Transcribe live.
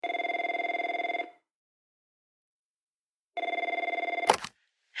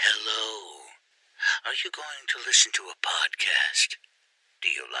you going to listen to a podcast? Do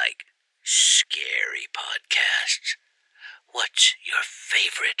you like scary podcasts? What's your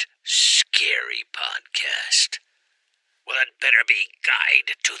favorite scary podcast? Well, it better be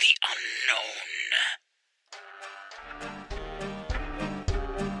Guide to the Unknown.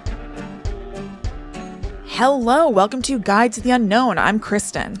 Hello, welcome to Guide to the Unknown. I'm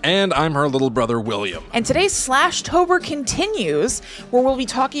Kristen. And I'm her little brother, William. And today's Slashtober continues, where we'll be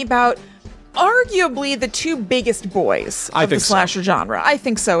talking about arguably the two biggest boys of the slasher genre. I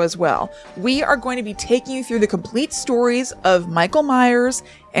think so as well. We are going to be taking you through the complete stories of Michael Myers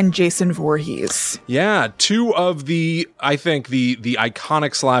and Jason Voorhees. Yeah, two of the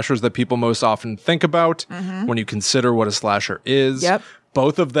iconic slashers that people most often think about when you consider what a slasher is. Yep.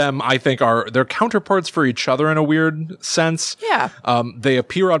 Both of them, I think, they're counterparts for each other in a weird sense. Yeah. They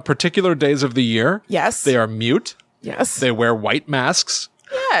appear on particular days of the year. Yes. They are mute. Yes. They wear white masks.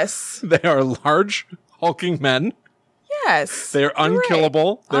 Yes. They are large, hulking men. Yes. They are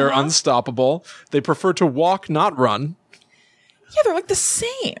unkillable. Right. They're unstoppable. They prefer to walk, not run. Yeah, they're like the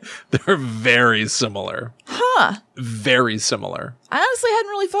same. They're very similar. Huh. Very similar. I honestly hadn't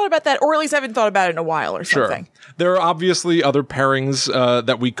really thought about that, or at least I haven't thought about it in a while or something. Sure. There are obviously other pairings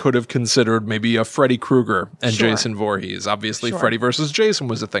that we could have considered, maybe a Freddy Krueger and Jason Voorhees. Obviously, Freddy versus Jason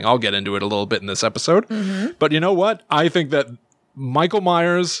was a thing. I'll get into it a little bit in this episode. But you know what? I think that Michael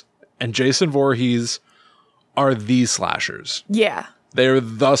Myers and Jason Voorhees are the slashers. Yeah. They're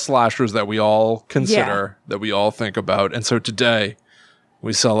the slashers that we all consider, that we all think about. And so today,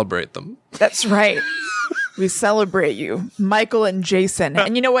 we celebrate them. That's right. We celebrate you, Michael and Jason.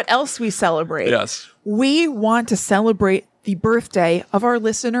 And you know what else we celebrate? Yes. We want to celebrate the birthday of our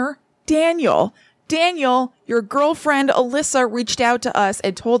listener, Daniel. Daniel, your girlfriend, Alyssa, reached out to us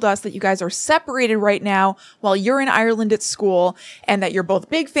and told us that you guys are separated right now while you're in Ireland at school, and that you're both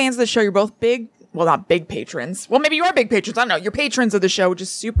big fans of the show. You're both big, well, not big patrons. Well, maybe you are big patrons. I don't know. You're patrons of the show, which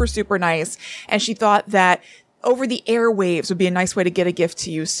is super, super nice. And she thought that over the airwaves would be a nice way to get a gift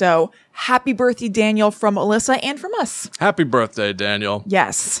to you. So happy birthday, Daniel, from Alyssa and from us. Happy birthday, Daniel.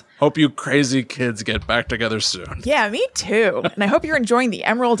 Yes. Hope you crazy kids get back together soon. Yeah, me too. And I hope you're enjoying the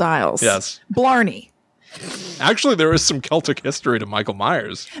Emerald Isles. Yes. Blarney. Actually, there is some Celtic history to Michael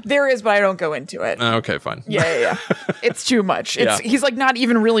Myers. There is, but I don't go into it. Okay, fine. Yeah. It's too much. He's like not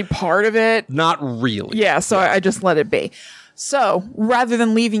even really part of it. Not really. Yeah, so I just let it be. So rather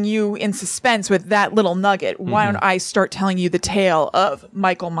than leaving you in suspense with that little nugget, why don't I start telling you the tale of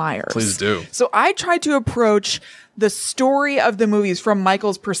Michael Myers? Please do. So I tried to approach the story of the movies from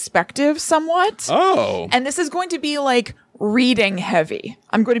Michael's perspective somewhat. Oh. And this is going to be like reading heavy.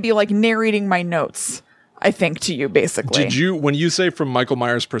 I'm going to be like narrating my notes, I think, to you, basically. Did you, when you say from Michael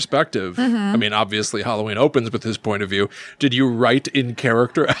Myers' perspective, I mean, obviously Halloween opens with his point of view. Did you write in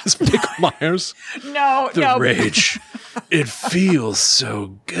character as Michael Myers? No. The rage. It feels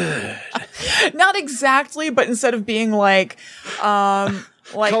so good. Not exactly, but instead of being like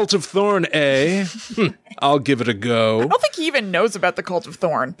Cult of Thorn, eh? I'll give it a go. I don't think he even knows about the Cult of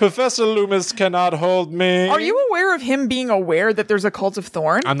Thorn. Professor Loomis cannot hold me. Are you aware of him being aware that there's a Cult of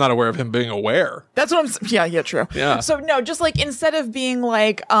Thorn? I'm not aware of him being aware. That's what I'm Yeah, true. Yeah. So no, just like instead of being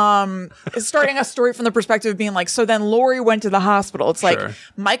like starting a story from the perspective of being like, so then Laurie went to the hospital. It's like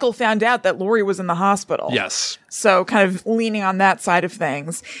Michael found out that Laurie was in the hospital. Yes. So kind of leaning on that side of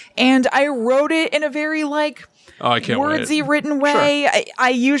things. And I wrote it in a very like I can't wordsy written way. Sure. I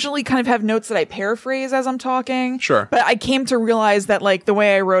usually kind of have notes that I paraphrase as I'm talking. Sure. But I came to realize that like the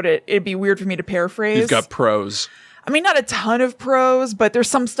way I wrote it, it'd be weird for me to paraphrase. You've got prose. I mean, not a ton of prose, but there's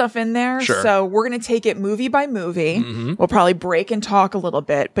some stuff in there. Sure. So we're going to take it movie by movie. We'll probably break and talk a little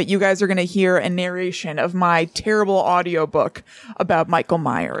bit, but you guys are going to hear a narration of my terrible audiobook about Michael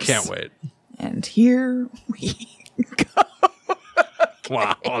Myers. Can't wait. And here we go.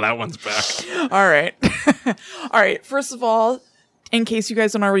 Wow, that one's back. All right. All right. First of all, in case you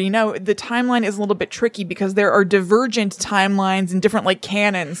guys don't already know, the timeline is a little bit tricky because there are divergent timelines and different like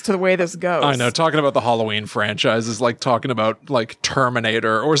canons to the way this goes. I know. Talking about the Halloween franchise is like talking about like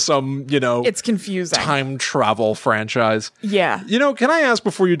Terminator or some, it's confusing time travel franchise. Yeah. Can I ask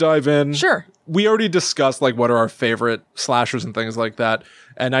before you dive in? Sure. We already discussed like what are our favorite slashers and things like that.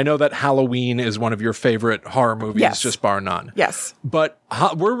 And I know that Halloween is one of your favorite horror movies, just bar none. Yes. But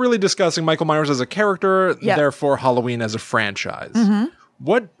we're really discussing Michael Myers as a character, therefore Halloween as a franchise.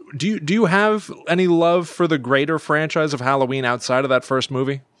 What do you have any love for the greater franchise of Halloween outside of that first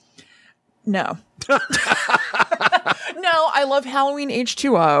movie? No. No, I love Halloween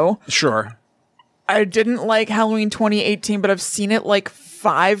H2O. Sure. I didn't like Halloween 2018, but I've seen it like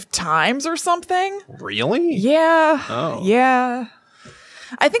 5 times or something. Really? Yeah. Oh. Yeah.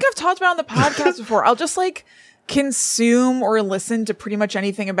 I think I've talked about it on the podcast before. I'll just like consume or listen to pretty much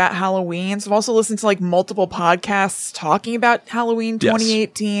anything about Halloween. So I've also listened to like multiple podcasts talking about Halloween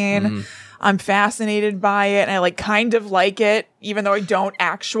 2018. Yes. I'm fascinated by it, and I like kind of like it, even though I don't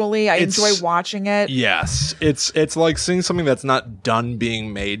actually. I enjoy watching it. Yes. It's like seeing something that's not done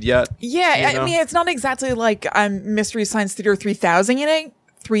being made yet. Yeah, you know? I mean, it's not exactly like Mystery Science Theater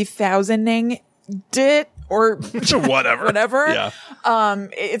 3000ing it or whatever. Yeah.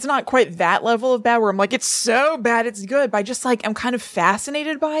 It's not quite that level of bad where I'm like, it's so bad it's good, but I just like I'm kind of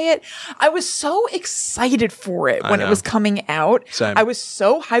fascinated by it. I was so excited for it when it was coming out. Same. I was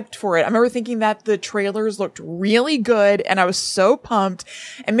so hyped for it. I remember thinking that the trailers looked really good and I was so pumped.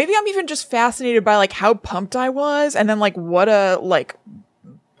 And maybe I'm even just fascinated by like how pumped I was and then like what a like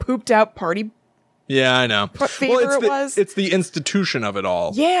pooped out party. Yeah, I know. It was. It's the institution of it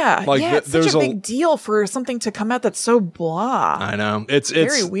all. Yeah, like it's such a big deal for something to come out that's so blah. I know. It's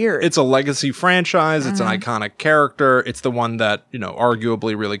very weird. It's a legacy franchise. It's an iconic character. It's the one that, you know,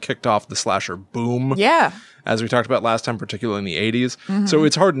 arguably really kicked off the slasher boom. Yeah. As we talked about last time, particularly in the 80s. So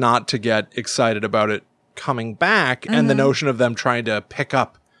it's hard not to get excited about it coming back and the notion of them trying to pick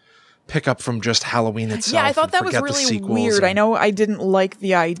up from just Halloween itself. Yeah, I thought that was really weird. I know I didn't like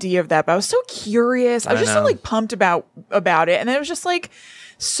the idea of that, but I was so curious. I was just so like pumped about it. And then it was just like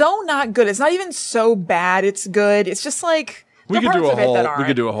so not good. It's not even so bad it's good. It's just like we could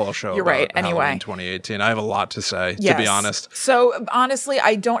do a whole show. You're right. About anyway, Halloween 2018. I have a lot to say, to be honest. So honestly,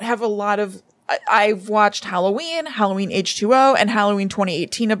 I don't have a lot of I've watched Halloween H2O, and Halloween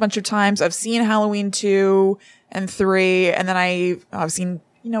 2018 a bunch of times. I've seen Halloween 2 and 3, and then I've seen,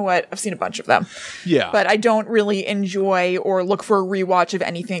 you know what? I've seen a bunch of them. Yeah. But I don't really enjoy or look for a rewatch of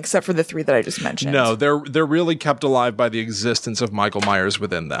anything except for the 3 that I just mentioned. No, they're really kept alive by the existence of Michael Myers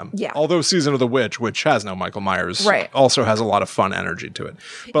within them. Yeah. Although Season of the Witch, which has no Michael Myers, right, also has a lot of fun energy to it.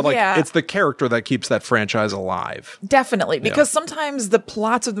 But like it's the character that keeps that franchise alive. Definitely. Because sometimes the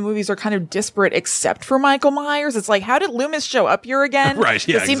plots of the movies are kind of disparate except for Michael Myers. It's like, how did Loomis show up here again? Right,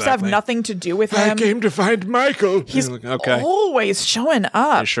 yeah, it seems to have nothing to do with him. I came to find Michael. He's always showing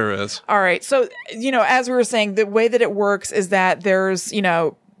up. He sure is. All right. So, you know, as we were saying, the way that it works is that there's, you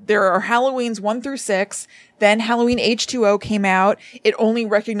know, there are Halloweens 1 through 6. Then Halloween H2O came out. It only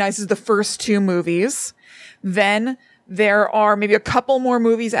recognizes the first 2 movies. Then there are maybe a couple more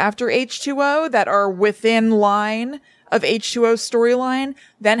movies after H2O that are within line of H2O's storyline.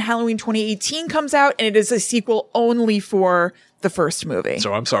 Then Halloween 2018 comes out, and it is a sequel only for the first movie.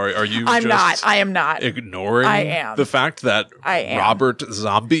 So I'm sorry, are you I am not. Ignoring the fact that Robert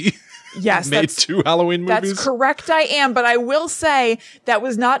Zombie made 2 Halloween movies? That's correct, I am. But I will say that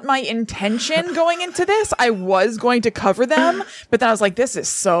was not my intention going into this. I was going to cover them, but then I was like, this is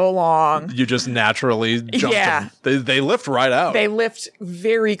so long. You just naturally jumped them. They lift right out. They lift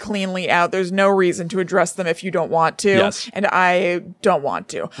very cleanly out. There's no reason to address them if you don't want to. Yes. And I don't want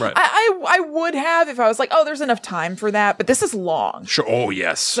to. Right. I would have if I was like, oh, there's enough time for that. But this is long. Sure. Oh,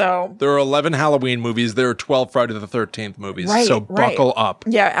 yes. So there are 11 Halloween movies. There are 12 Friday the 13th movies. Right, so buckle up.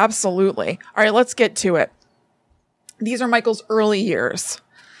 Yeah, absolutely. All right, let's get to it. These are Michael's early years.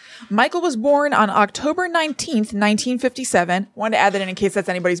 Michael was born on October 19th, 1957. Wanted to add that in case that's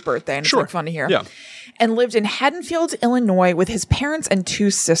anybody's birthday, and it's like fun to hear. Yeah. And lived in Haddonfield, Illinois with his parents and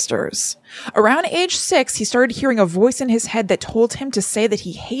 2 sisters. Around age 6, he started hearing a voice in his head that told him to say that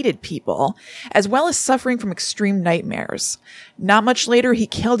he hated people, as well as suffering from extreme nightmares. Not much later, he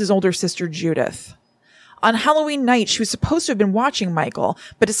killed his older sister, Judith. On Halloween night, she was supposed to have been watching Michael,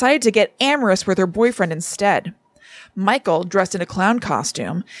 but decided to get amorous with her boyfriend instead. Michael, dressed in a clown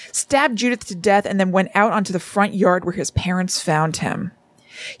costume, stabbed Judith to death and then went out onto the front yard where his parents found him.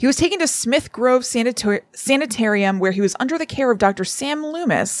 He was taken to Smith Grove Sanitarium, where he was under the care of Dr. Sam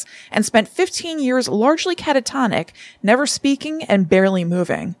Loomis and spent 15 years largely catatonic, never speaking and barely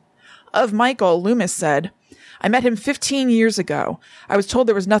moving. Of Michael, Loomis said, I met him 15 years ago. I was told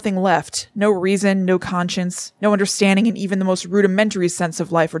there was nothing left. No reason, no conscience, no understanding in even the most rudimentary sense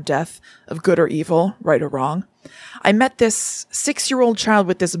of life or death, of good or evil, right or wrong. I met this 6-year-old child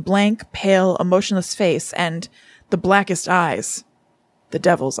with this blank, pale, emotionless face and the blackest eyes. The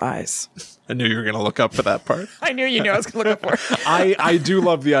devil's eyes. I knew you were going to look up for that part. I knew you knew I was going to look up for it. I do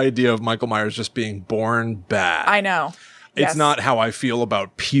love the idea of Michael Myers just being born bad. I know. It's not how I feel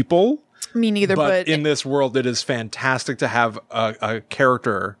about people. Me neither, but in this world, it is fantastic to have a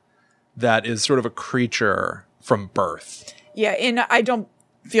character that is sort of a creature from birth. Yeah, and I don't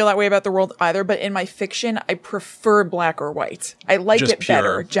feel that way about the world either, but in my fiction, I prefer black or white. I like just it pure,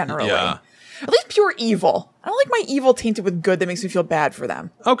 better, generally. Yeah. At least pure evil. I don't like my evil tainted with good that makes me feel bad for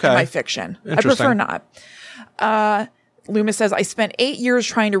them. Okay. In my fiction. I Interesting. prefer not. Loomis says, I spent 8 years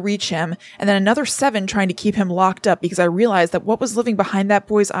trying to reach him and then another 7 trying to keep him locked up because I realized that what was living behind that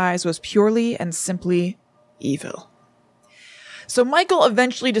boy's eyes was purely and simply evil. So Michael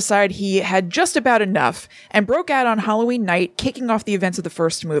eventually decided he had just about enough and broke out on Halloween night, kicking off the events of the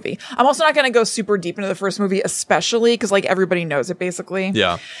first movie. I'm also not going to go super deep into the first movie, especially because like everybody knows it basically.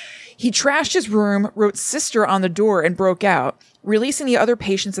 Yeah. He trashed his room, wrote sister on the door, and broke out, releasing the other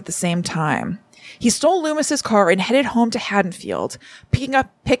patients at the same time. He stole Loomis's car and headed home to Haddonfield, picking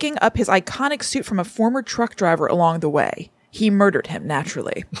up his iconic suit from a former truck driver along the way. He murdered him,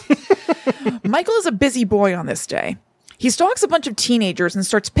 naturally. Michael is a busy boy on this day. He stalks a bunch of teenagers and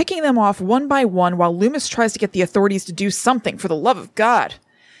starts picking them off one by one while Loomis tries to get the authorities to do something for the love of God.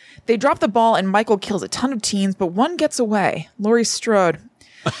 They drop the ball and Michael kills a ton of teens, but one gets away, Laurie Strode.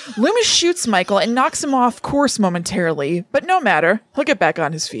 Loomis shoots Michael and knocks him off course momentarily, but no matter, he'll get back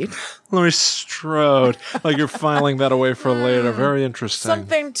on his feet. Laurie Strode. Like you're filing that away for later. Very interesting.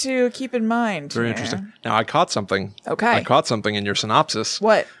 Something to keep in mind. Very interesting. Now, I caught something. Okay. I caught something in your synopsis.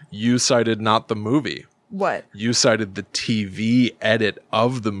 What? You cited not the movie. What? You cited the TV edit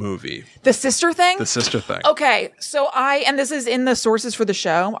of the movie. The sister thing? The sister thing. Okay, so and this is in the sources for the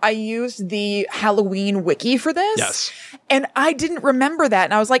show, I used the Halloween wiki for this. Yes. And I didn't remember that.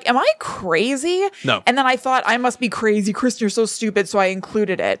 And I was like, am I crazy? No. And then I thought, I must be crazy. Kristen, you're so stupid. So I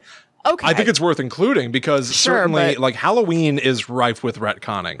included it. Okay. I think it's worth including because certainly, like, Halloween is rife with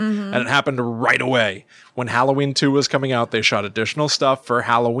retconning, and it happened right away. When Halloween 2 was coming out, they shot additional stuff for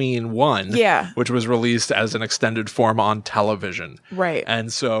Halloween 1, which was released as an extended form on television. Right.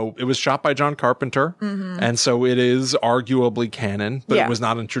 And so it was shot by John Carpenter, and so it is arguably canon, but it was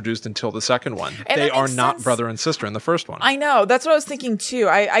not introduced until the second one. And they are not sense. brother and sister in the first one. I know. That's what I was thinking, too.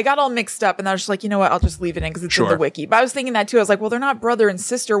 I got all mixed up, and I was just like, you know what? I'll just leave it in because it's in the wiki. But I was thinking that, too. I was like, well, they're not brother and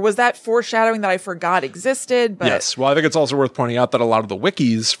sister. Was that foreshadowing that I forgot existed? But yes. Well, I think it's also worth pointing out that a lot of the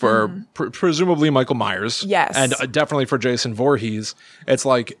wikis for presumably Michael Myers, and definitely for Jason Voorhees, it's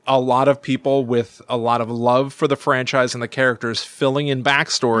like a lot of people with a lot of love for the franchise and the characters filling in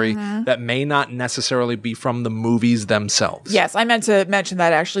backstory that may not necessarily be from the movies themselves. Yes, I meant to mention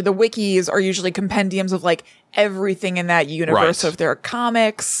that actually. The wikis are usually compendiums of like everything in that universe. Right. So if there are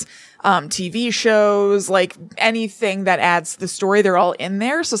comics, TV shows, like anything that adds to the story, they're all in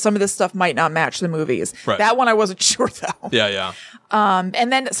there. So some of this stuff might not match the movies. Right. That one I wasn't sure though. Yeah.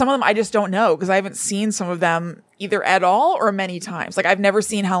 And then some of them I just don't know because I haven't seen some of them either at all or many times. Like I've never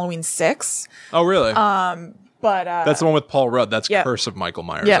seen Halloween 6. Oh, really? But that's the one with Paul Rudd. That's Curse of Michael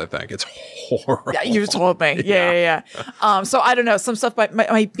Myers, I think. It's horrible. Yeah, you told me. Yeah. So I don't know. Some stuff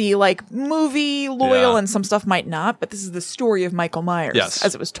might be like movie loyal and some stuff might not. But this is the story of Michael Myers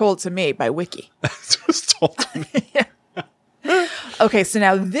as it was told to me by Wiki. As it was told to me. Okay, so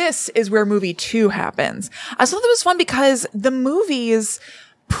now this is where movie 2 happens. I thought that was fun because the movies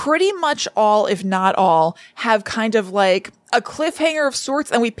pretty much all, if not all, have kind of like a cliffhanger of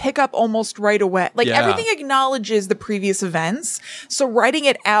sorts and we pick up almost right away. Like everything acknowledges the previous events. So writing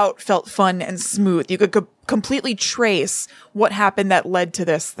it out felt fun and smooth. You could completely trace what happened that led to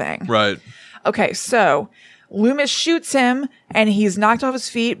this thing. Right. Okay, so Loomis shoots him and he's knocked off his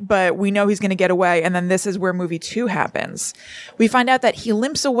feet, but we know he's going to get away. And then this is where movie 2 happens. We find out that he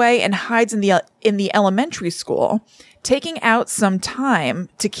limps away and hides in the elementary school, taking out some time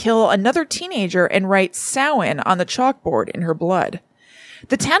to kill another teenager and write Samhain on the chalkboard in her blood.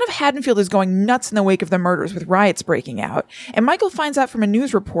 The town of Haddonfield is going nuts in the wake of the murders with riots breaking out. And Michael finds out from a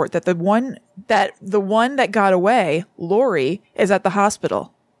news report that the one that got away, Laurie, is at the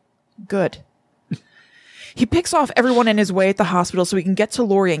hospital. Good. He picks off everyone in his way at the hospital so he can get to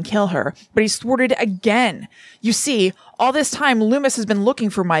Laurie and kill her, but he's thwarted again. You see, all this time Loomis has been looking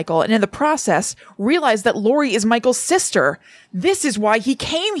for Michael and in the process realized that Laurie is Michael's sister. This is why he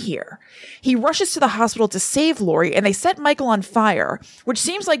came here. He rushes to the hospital to save Laurie and they set Michael on fire, which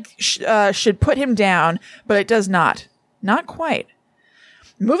seems like should put him down, but it does not. Not quite.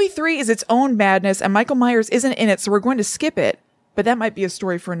 Movie 3 is its own madness and Michael Myers isn't in it, so we're going to skip it. But that might be a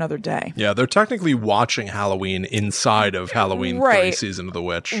story for another day. Yeah, they're technically watching Halloween inside of Halloween 3 Season of the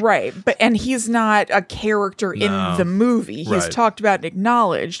Witch. Right. And he's not a character in the movie. He's talked about and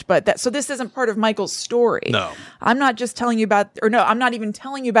acknowledged, so this isn't part of Michael's story. No. I'm not even telling you about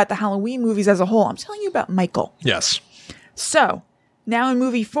the Halloween movies as a whole. I'm telling you about Michael. Yes. So, now in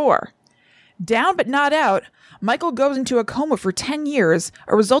movie 4, down but not out, Michael goes into a coma for 10 years,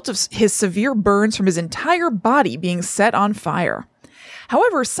 a result of his severe burns from his entire body being set on fire.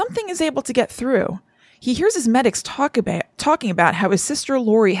 However, something is able to get through. He hears his medics talking about how his sister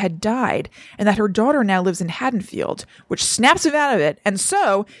Lori had died and that her daughter now lives in Haddonfield, which snaps him out of it, and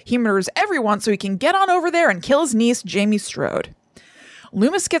so he murders everyone so he can get on over there and kill his niece, Jamie Strode.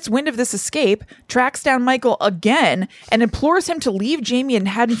 Loomis gets wind of this escape, tracks down Michael again, and implores him to leave Jamie and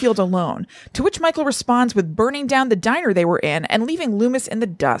Haddonfield alone, to which Michael responds with burning down the diner they were in and leaving Loomis in the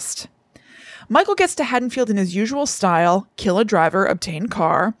dust. Michael gets to Haddonfield in his usual style, kill a driver, obtain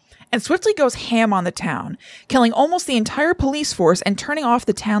car, and swiftly goes ham on the town, killing almost the entire police force and turning off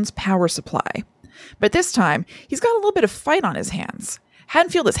the town's power supply. But this time, he's got a little bit of fight on his hands.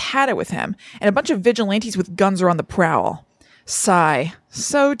 Haddonfield has had it with him, and a bunch of vigilantes with guns are on the prowl. Sigh.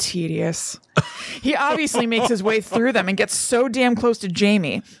 So tedious. He obviously makes his way through them and gets so damn close to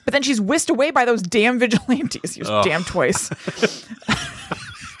Jamie, but then she's whisked away by those damn vigilantes. Used damn twice.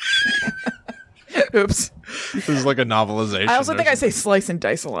 Oops. This is like a novelization. I also think I say slice and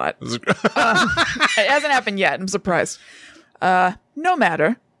dice a lot. It hasn't happened yet. I'm surprised. No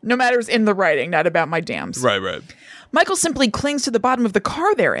matter. No matter's in the writing, not about my dams. Right. Michael simply clings to the bottom of the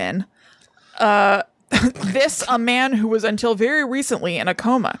car they're in. This, a man who was until very recently in a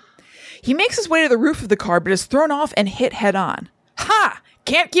coma. He makes his way to the roof of the car, but is thrown off and hit head on. Ha!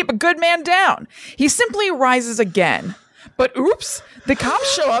 Can't keep a good man down. He simply rises again. But oops, the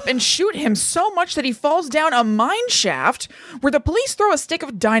cops show up and shoot him so much that he falls down a mine shaft where the police throw a stick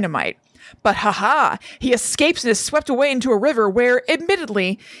of dynamite. But haha, he escapes and is swept away into a river where,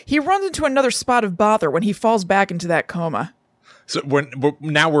 admittedly, he runs into another spot of bother when he falls back into that coma. So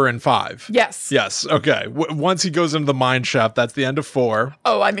now we're in 5. Yes. Okay. Once he goes into the mine shaft, that's the end of 4.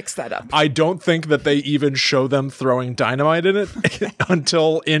 Oh, I mixed that up. I don't think that they even show them throwing dynamite in it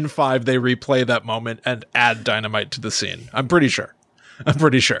until in 5 they replay that moment and add dynamite to the scene. I'm pretty sure.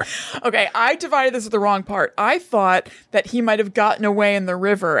 Okay, I divided this at the wrong part. I thought that he might have gotten away in the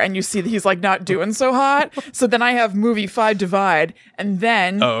river, and you see that he's like not doing so hot. So then I have movie 5 divide, and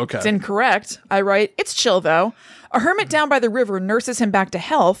then it's incorrect. I write, it's chill though. A hermit down by the river nurses him back to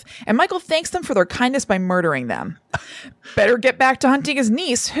health, and Michael thanks them for their kindness by murdering them. Better get back to hunting his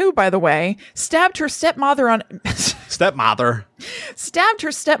niece, who, by the way, stabbed her stepmother on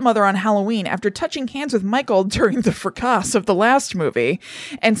Halloween after touching hands with Michael during the fracas of the last movie,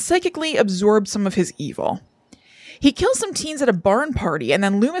 and psychically absorbed some of his evil. He kills some teens at a barn party, and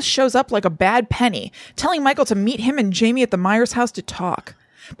then Loomis shows up like a bad penny, telling Michael to meet him and Jamie at the Myers house to talk.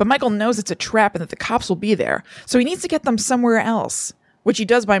 But Michael knows it's a trap and that the cops will be there, so he needs to get them somewhere else, which he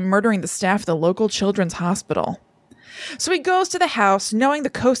does by murdering the staff of the local children's hospital. So he goes to the house, knowing the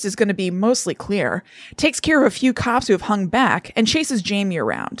coast is going to be mostly clear, takes care of a few cops who have hung back, and chases Jamie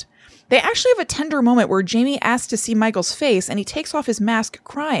around. They actually have a tender moment where Jamie asks to see Michael's face, and he takes off his mask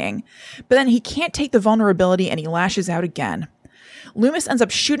crying, but then he can't take the vulnerability and he lashes out again. Loomis ends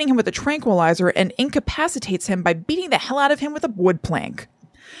up shooting him with a tranquilizer and incapacitates him by beating the hell out of him with a wood plank.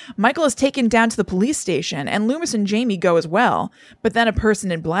 Michael is taken down to the police station, and Loomis and Jamie go as well, but then a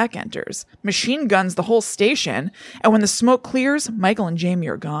person in black enters, machine guns the whole station, and when the smoke clears, Michael and Jamie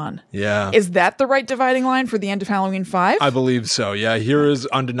are gone. Yeah. Is that the right dividing line for the end of Halloween 5? I believe so, yeah. Here is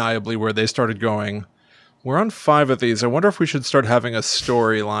undeniably where they started going, we're on 5 of these. I wonder if we should start having a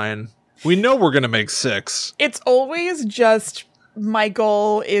storyline. We know we're going to make 6. It's always just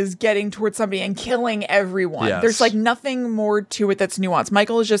Michael is getting towards somebody and killing everyone. Yes. There's like nothing more to it that's nuanced.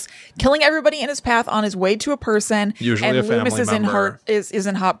 Michael is just killing everybody in his path on his way to a person. Usually and a family Loomis is member. is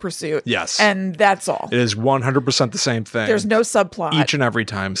in hot pursuit. Yes. And that's all. It is 100% the same thing. There's no subplot. Each and every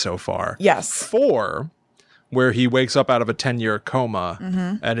time so far. Yes. 4, where he wakes up out of a 10-year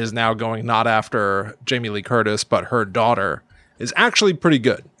coma and is now going not after Jamie Lee Curtis, but her daughter, is actually pretty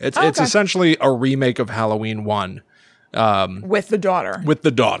good. It's essentially a remake of Halloween 1. With the daughter.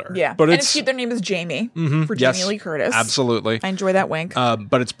 Yeah. But and it's cute. Their name is Jamie for Jamie Lee Curtis. Absolutely. I enjoy that wink.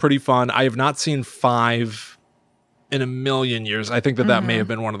 But it's pretty fun. I have not seen 5 in a million years. I think that may have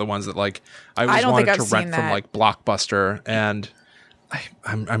been one of the ones that like I always wanted to rent from like Blockbuster, and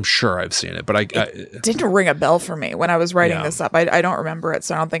I'm sure I've seen it, but it didn't ring a bell for me when I was writing this up. I don't remember it,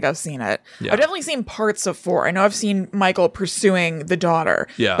 so I don't think I've seen it. Yeah. I've definitely seen parts of 4. I know I've seen Michael pursuing the daughter,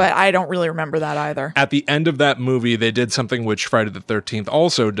 but I don't really remember that either. At the end of that movie, they did something which Friday the 13th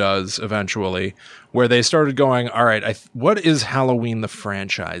also does eventually, where they started going, all right, what is Halloween the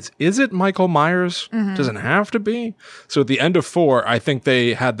franchise? Is it Michael Myers? Does it have to be? So at the end of 4, I think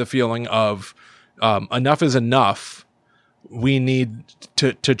they had the feeling of enough is enough. We need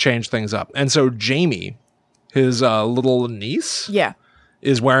to change things up. And so Jamie, his little niece,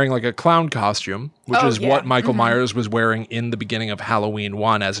 is wearing like a clown costume, which is what Michael Myers was wearing in the beginning of Halloween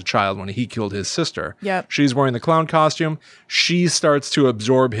 1 as a child when he killed his sister. Yep. She's wearing the clown costume. She starts to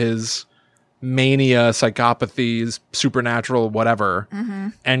absorb his mania, psychopathy, supernatural, whatever,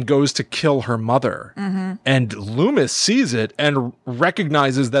 and goes to kill her mother. And Loomis sees it and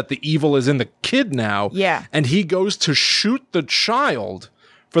recognizes that the evil is in the kid now. Yeah. And he goes to shoot the child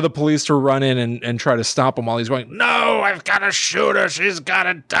for the police to run in and try to stop him while he's going, no, I've got to shoot her. She's got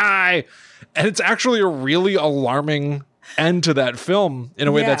to die. And it's actually a really alarming end to that film in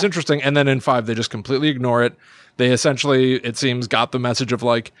a way that's interesting. And then in 5, they just completely ignore it. They essentially, it seems, got the message of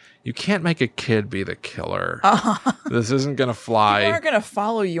like, you can't make a kid be the killer. This isn't going to fly. People aren't going to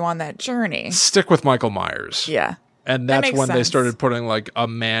follow you on that journey. Stick with Michael Myers. Yeah. And that's makes when they sense. started putting like a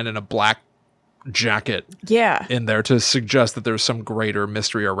man in a black jacket Yeah. in there to suggest that there's some greater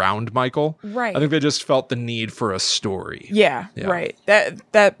mystery around Michael. Right. I think they just felt the need for a story. Yeah, Yeah. right.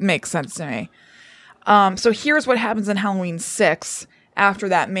 That makes sense to me. So here's what happens in Halloween 6 after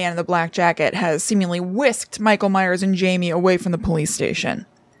that man in the black jacket has seemingly whisked Michael Myers and Jamie away from the police station.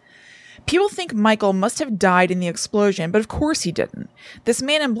 People think Michael must have died in the explosion, but of course he didn't. This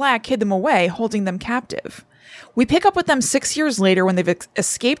man in black hid them away, holding them captive. We pick up with them 6 years later when they've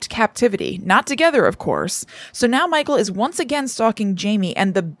escaped captivity, not together, of course. So now Michael is once again stalking Jamie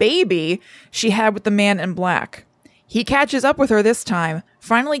and the baby she had with the man in black. He catches up with her this time,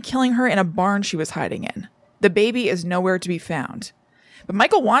 finally killing her in a barn she was hiding in. The baby is nowhere to be found. But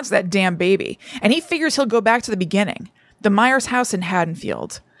Michael wants that damn baby, and he figures he'll go back to the beginning, the Myers house in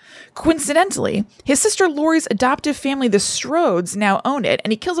Haddonfield. Coincidentally, his sister Laurie's adoptive family, the Strodes, now own it,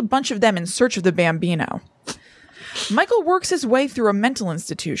 and he kills a bunch of them in search of the Bambino. Michael works his way through a mental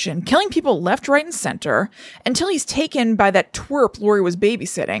institution, killing people left, right, and center, until he's taken by that twerp Laurie was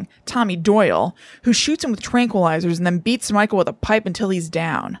babysitting, Tommy Doyle, who shoots him with tranquilizers and then beats Michael with a pipe until he's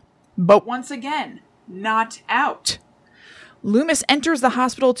down. But once again, not out. Loomis enters the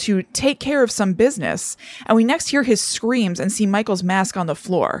hospital to take care of some business, and we next hear his screams and see Michael's mask on the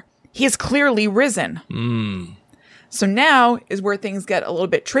floor. He is clearly risen. So now is where things get a little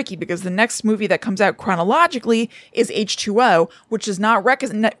bit tricky, because the next movie that comes out chronologically is H2O, which does not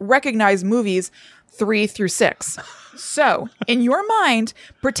recognize movies 3 through 6. So, in your mind,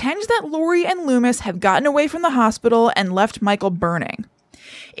 pretend that Laurie and Loomis have gotten away from the hospital and left Michael burning.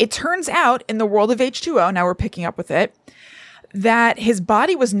 It turns out, in the world of H2O, now we're picking up with it, that his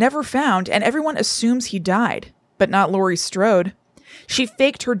body was never found and everyone assumes he died, but not Laurie Strode. She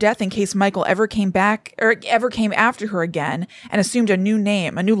faked her death in case Michael ever came back or ever came after her again and assumed a new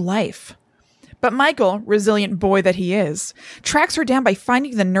name, a new life. But Michael, resilient boy that he is, tracks her down by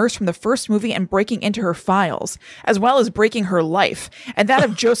finding the nurse from the first movie and breaking into her files, as well as breaking her life, and that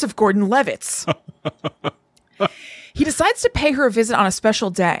of Joseph Gordon-Levitt's. He decides to pay her a visit on a special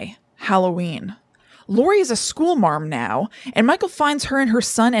day, Halloween. Laurie is a school marm now, and Michael finds her and her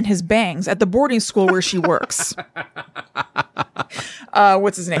son and his bangs at the boarding school where she works.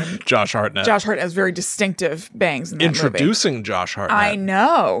 What's his name? Josh Hartnett. Josh Hartnett has very distinctive bangs in that Introducing movie. Josh Hartnett. I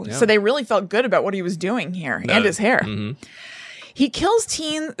know. Yeah. So they really felt good about what he was doing here and his hair. He kills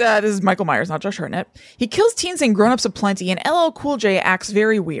teens. This is Michael Myers, not Josh Hartnett. He kills teens and grown-ups aplenty, and LL Cool J acts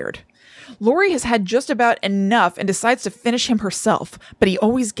very weird. Laurie has had just about enough and decides to finish him herself, but he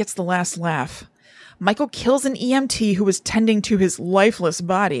always gets the last laugh. Michael kills an EMT who was tending to his lifeless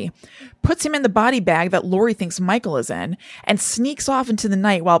body, puts him in the body bag that Laurie thinks Michael is in, and sneaks off into the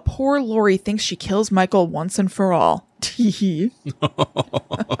night while poor Laurie thinks she kills Michael once and for all.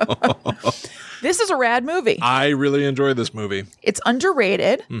 This is a rad movie. I really enjoy this movie. It's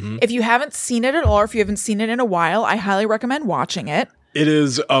underrated. If you haven't seen it at all, or if you haven't seen it in a while, I highly recommend watching it. It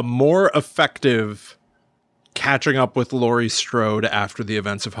is a more effective catching up with Laurie Strode after the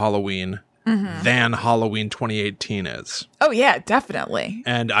events of Halloween than Halloween 2018 is. Oh, yeah, definitely.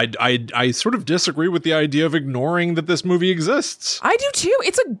 And I sort of disagree with the idea of ignoring that this movie exists. I do too.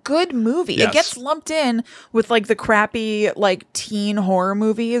 It's a good movie. Yes. It gets lumped in with like the crappy like teen horror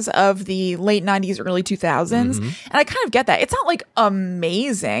movies of the late 90s, early 2000s. And I kind of get that. It's not like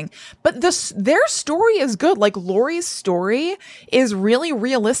amazing, but their story is good. Like Laurie's story is really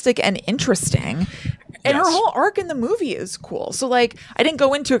realistic and interesting. And her whole arc in the movie is cool. So, like, I didn't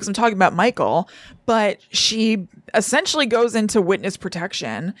go into it because I'm talking about Michael, but she essentially goes into witness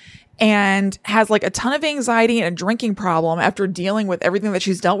protection and has, like, a ton of anxiety and a drinking problem after dealing with everything that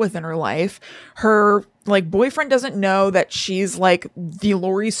she's dealt with in her life. Her, like, boyfriend doesn't know that she's, like, the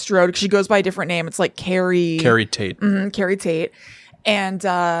Laurie Strode. She goes by a different name. It's, like, Carrie Tate. Carrie Tate. And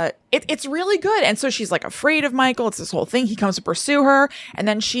it's really good. And so she's like afraid of Michael. It's this whole thing. He comes to pursue her and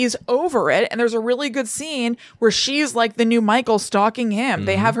then she's over it. And there's a really good scene where she's like the new Michael stalking him.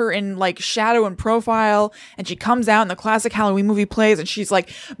 They have her in like shadow and profile and she comes out and the classic Halloween movie plays and she's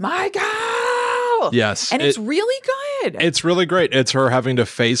like, Michael! Yes. And it's really good. It's really great. It's her having to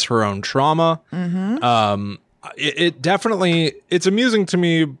face her own trauma. It definitely, it's amusing to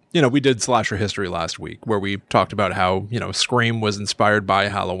me. You know, we did Slasher History last week where we talked about how, you know, Scream was inspired by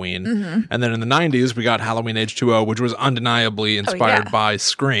Halloween. And then in the 90s, we got Halloween H2O, which was undeniably inspired by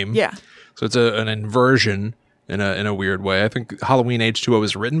Scream. Yeah. So it's an inversion in a weird way. I think Halloween H2O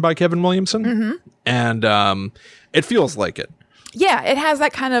was written by Kevin Williamson. And it feels like it. Yeah, it has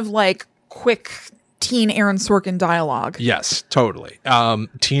that kind of like quick teen Aaron Sorkin dialogue. Yes, totally.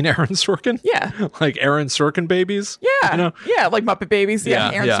 Teen Aaron Sorkin? Yeah. Like Aaron Sorkin babies? Yeah. You know? Yeah, like Muppet Babies. Yeah,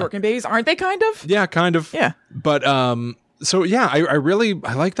 Yeah, Aaron yeah. Sorkin babies. Aren't they kind of? Yeah, kind of. Yeah. But so yeah, I really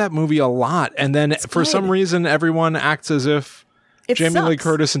like that movie a lot. And then for some reason everyone acts as if It Jamie Lee sucks.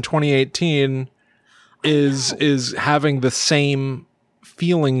 Curtis in 2018 is having the same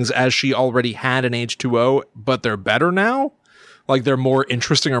feelings as she already had in H2O, but they're better now. Like they're more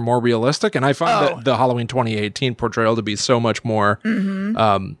interesting or more realistic. And I find that the Halloween 2018 portrayal to be so much more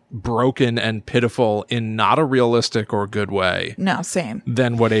broken and pitiful in not a realistic or good way No, same.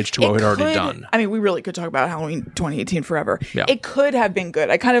 than what H2O had already could- done. I mean, we really could talk about Halloween 2018 forever. Yeah. It could have been good.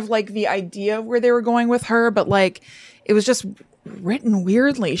 I kind of like the idea of where they were going with her, but like it was just written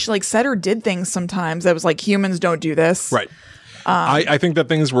weirdly. She like said or did things sometimes that was like humans don't do this. Right. I think that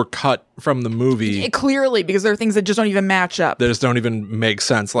things were cut from the movie Clearly, because there are things that just don't even match up. that just don't even make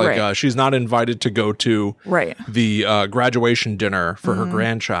sense. Like Right. she's not invited to go to Right. the graduation dinner for her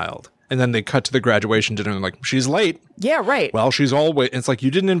grandchild. And then they cut to the graduation dinner and like, she's late. Yeah, right. Well, she's always, it's like,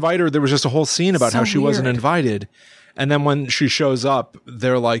 you didn't invite her. There was just a whole scene about So how she wasn't weird. invited. And then when she shows up,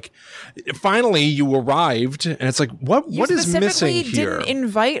 they're like, finally you arrived. And it's like, what You is missing specifically here? didn't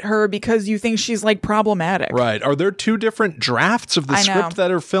invite her because you think she's like problematic. Right. Are there two different drafts of the I know. script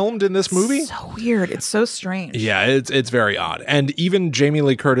that are filmed in this movie? So weird. It's so strange. Yeah, it's very odd. And even Jamie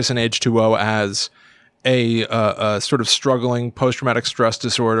Lee Curtis in H2O as a sort of struggling post-traumatic stress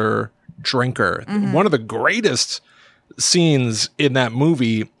disorder drinker. One of the greatest scenes in that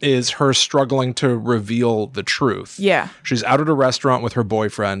movie is her struggling to reveal the truth. Yeah. She's out at a restaurant with her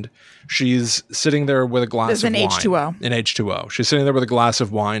boyfriend. She's sitting there with a glass This is of in wine. H2O. In H2O. She's sitting there with a glass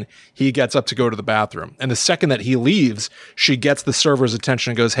of wine. He gets up to go to the bathroom. And the second that he leaves, she gets the server's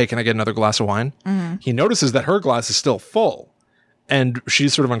attention and goes, "Hey, can I get another glass of wine?" He notices that her glass is still full. And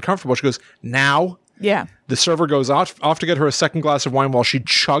she's sort of uncomfortable. She goes, "Now?" Yeah. The server goes off to get her a second glass of wine while she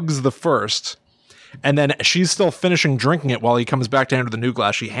chugs the first. And then she's still finishing drinking it while he comes back to hand her the new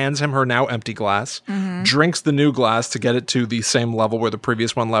glass. She hands him her now empty glass, drinks the new glass to get it to the same level where the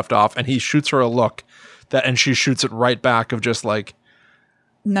previous one left off. And he shoots her a look and she shoots it right back of just like,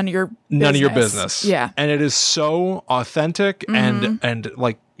 None of your business. Yeah. And it is so authentic and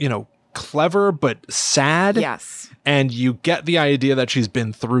like, you know, clever, but sad. Yes. And you get the idea that she's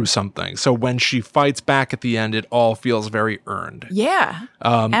been through something. So when she fights back at the end, it all feels very earned. Yeah.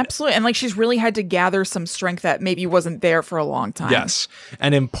 Absolutely. And like she's really had to gather some strength that maybe wasn't there for a long time. Yes.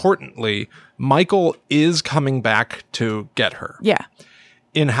 And importantly, Michael is coming back to get her. Yeah.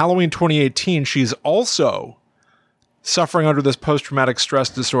 In Halloween 2018, she's also suffering under this post-traumatic stress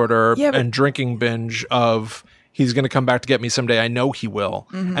disorder and drinking binge of, he's going to come back to get me someday. I know he will.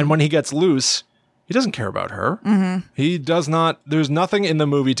 And when he gets loose, he doesn't care about her. He does not. There's nothing in the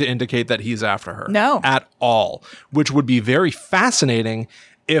movie to indicate that he's after her. No. At all, which would be very fascinating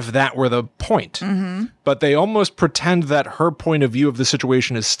if that were the point. But they almost pretend that her point of view of the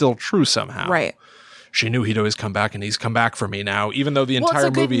situation is still true somehow. Right. She knew he'd always come back, and he's come back for me now, even though the Well, entire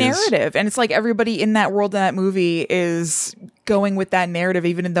it's a good movie is... narrative. And it's like everybody in that world in that movie is going with that narrative,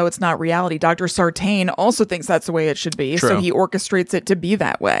 even though it's not reality. Dr. Sartain also thinks that's the way it should be. True. So he orchestrates it to be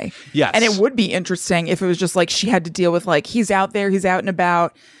that way. Yes. And it would be interesting if it was just like she had to deal with like, he's out there, he's out and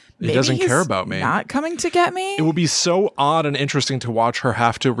about. Maybe doesn't he's care about me. Not coming to get me. It would be so odd and interesting to watch her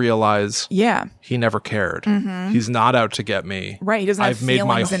have to realize Yeah. he never cared. He's not out to get me. Right, he doesn't have I've made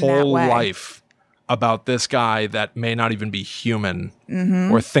my feelings in that whole way. life about this guy that may not even be human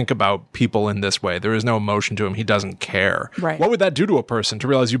or think about people in this way. There is no emotion to him. He doesn't care. Right. What would that do to a person to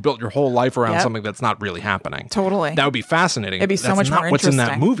realize you built your whole life around Yep. something that's not really happening? Totally. That would be fascinating. It'd be so That's much not more what's in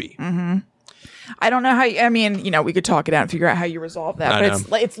that interesting. movie. I don't know how, I mean, you know, we could talk it out and figure out how you resolve that, I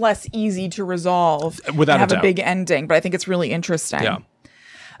but it's less easy to resolve Without and have a a doubt. big ending, but I think it's really interesting. Yeah.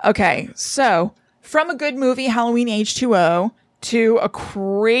 Okay, so from a good movie, Halloween H2O, to a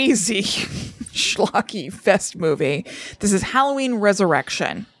crazy schlocky fest movie, this is Halloween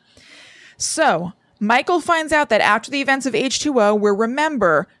Resurrection. So, Michael finds out that after the events of H2O, where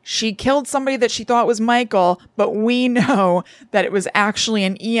remember, she killed somebody that she thought was Michael, but we know that it was actually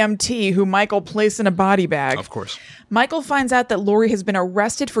an EMT who Michael placed in a body bag. Of course. Michael finds out that Laurie has been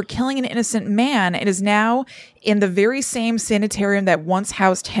arrested for killing an innocent man and is now in the very same sanitarium that once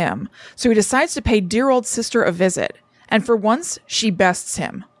housed him. So he decides to pay dear old sister a visit. And for once, she bests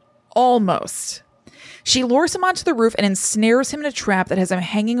him. Almost. She lures him onto the roof and ensnares him in a trap that has him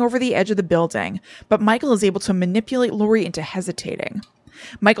hanging over the edge of the building, but Michael is able to manipulate Laurie into hesitating.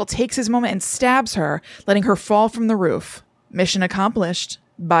 Michael takes his moment and stabs her, letting her fall from the roof. Mission accomplished.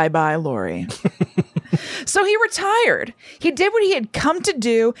 Bye-bye, Laurie. So he retired. He did what he had come to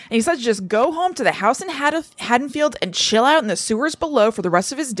do, and he decided to just go home to the house in Haddonfield and chill out in the sewers below for the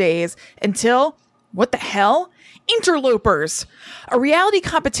rest of his days until, what the hell? Interlopers! A reality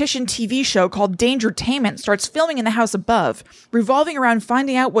competition TV show called Dangertainment starts filming in the house above, revolving around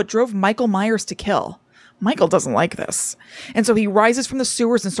finding out what drove Michael Myers to kill. Michael doesn't like this, and so he rises from the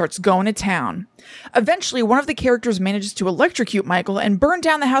sewers and starts going to town. Eventually, one of the characters manages to electrocute Michael and burn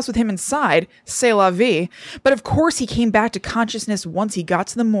down the house with him inside, c'est la vie, but of course he came back to consciousness once he got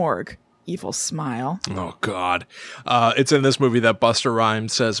to the morgue. Evil smile. Oh, God. It's in this movie that Busta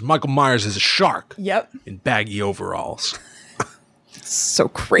Rhymes says Michael Myers is a shark. Yep. In baggy overalls. So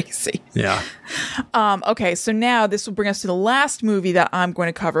crazy. Yeah. Okay, so now this will bring us to the last movie that I'm going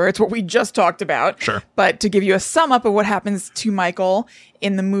to cover. It's what we just talked about. Sure. But to give you a sum up of what happens to Michael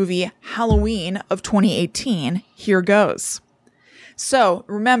in the movie Halloween of 2018, here goes. So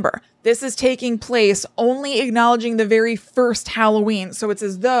remember, this is taking place only acknowledging the very first Halloween. So it's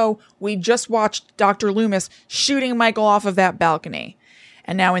as though we just watched Dr. Loomis shooting Michael off of that balcony.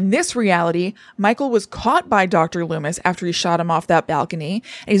 And now in this reality, Michael was caught by Dr. Loomis after he shot him off that balcony,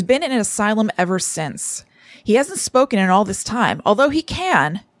 and he's been in an asylum ever since. He hasn't spoken in all this time, although he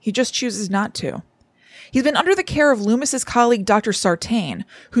can, he just chooses not to. He's been under the care of Loomis's colleague Dr. Sartain,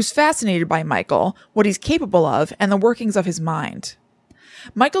 who's fascinated by Michael, what he's capable of, and the workings of his mind.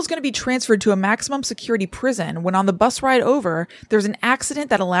 Michael's going to be transferred to a maximum security prison when on the bus ride over, there's an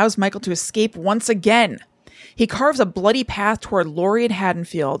accident that allows Michael to escape once again. He carves a bloody path toward Laurie and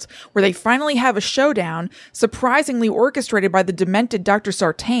Haddonfield, where they finally have a showdown, surprisingly orchestrated by the demented Dr.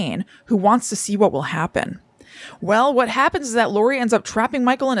 Sartain, who wants to see what will happen. Well, what happens is that Laurie ends up trapping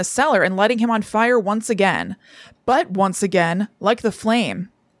Michael in a cellar and lighting him on fire once again. But once again, like the flame,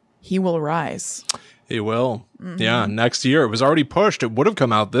 he will rise. He will. Mm-hmm. Yeah, next year. It was already pushed. It would have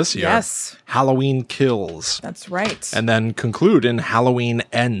come out this year. Yes. Halloween Kills. That's right. And then conclude in Halloween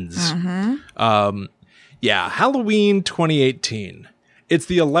Ends. Mm-hmm. Yeah, Halloween 2018. It's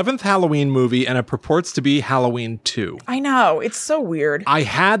the 11th Halloween movie, and it purports to be Halloween 2. I know. It's so weird. I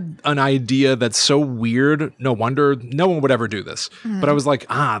had an idea that's so weird. No wonder no one would ever do this. But I was like,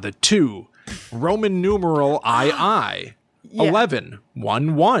 the 2. Roman numeral II. Yeah. 11.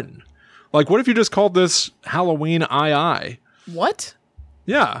 1. Like, what if you just called this Halloween II? What?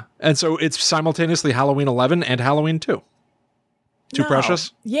 Yeah. And so it's simultaneously Halloween 11 and Halloween 2. Too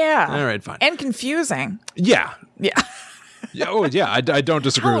precious? Yeah. All right, fine. And confusing. Yeah. Yeah. Yeah. Oh, yeah. I don't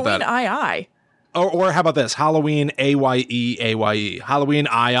disagree with that. Halloween II. Or how about this? Halloween AYE. Halloween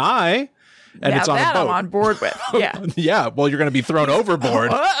II. And it's on a boat. I'm on board with. Yeah. Yeah. Well, you're going to be thrown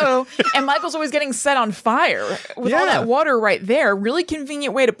overboard. Uh-oh. And Michael's always getting set on fire with all that water right there. Really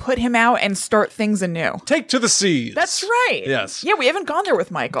convenient way to put him out and start things anew. Take to the seas. That's right. Yes. Yeah, we haven't gone there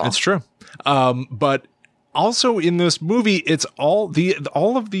with Michael. It's true. But also in this movie, it's all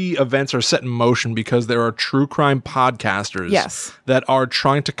of the events are set in motion because there are true crime podcasters that are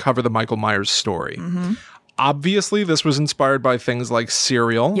trying to cover the Michael Myers story. Mm-hmm. Obviously, this was inspired by things like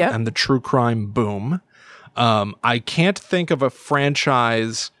Serial and the true crime boom. I can't think of a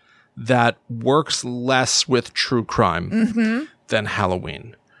franchise that works less with true crime than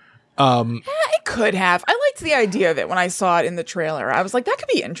Halloween. It could have. I liked the idea of it when I saw it in the trailer. I was like, that could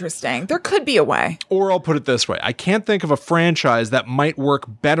be interesting. There could be a way. Or I'll put it this way. I can't think of a franchise that might work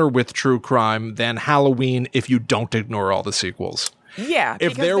better with true crime than Halloween if you don't ignore all the sequels. Yeah,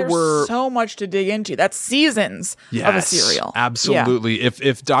 if there's so much to dig into. That's seasons of a serial. Absolutely. Yeah.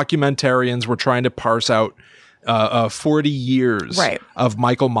 If documentarians were trying to parse out 40 years of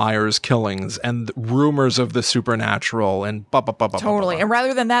Michael Myers killings and rumors of the supernatural and totally. And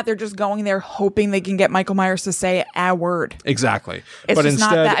rather than that, they're just going there hoping they can get Michael Myers to say a word. Exactly. It's but just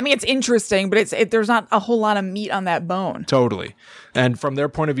instead, not that. I mean, it's interesting, but there's not a whole lot of meat on that bone. Totally. And from their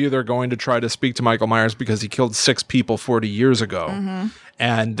point of view, they're going to try to speak to Michael Myers because he killed 6 people 40 years ago. Mm-hmm.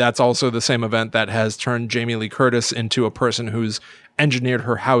 And that's also the same event that has turned Jamie Lee Curtis into a person who's engineered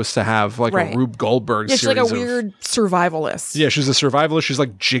her house to have like Right. a Rube Goldberg Yeah, she's series like a of- weird survivalist. Yeah, she's a survivalist. She's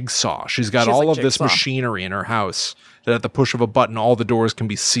like Jigsaw. She's got She's all like of this Jigsaw. machinery in her house that at the push of a button, all the doors can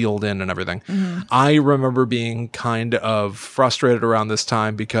be sealed in and everything. Mm-hmm. I remember being kind of frustrated around this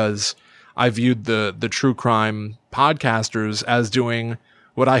time because I viewed the true crime podcasters as doing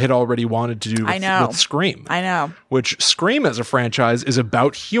what I had already wanted to do I know. with Scream. I know. Which Scream as a franchise is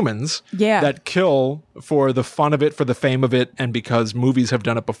about humans Yeah. that kill for the fun of it, for the fame of it, and because movies have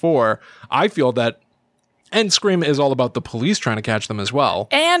done it before. I feel that, and Scream is all about the police trying to catch them as well.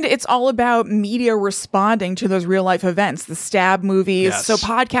 And it's all about media responding to those real life events, the stab movies. Yes. So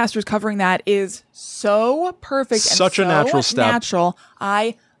podcasters covering that is so perfect. Such a and so natural step. Natural.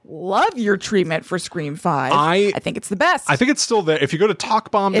 I love your treatment for Scream 5. I think it's the best. I think it's still there. If you go to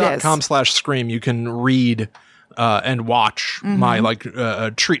talkbomb.com/scream, you can read and watch my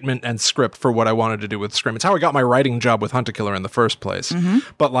treatment and script for what I wanted to do with Scream. It's how I got my writing job with Hunt a Killer in the first place.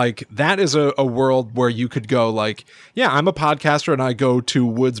 But like that is a world where you could go like, yeah, I'm a podcaster and I go to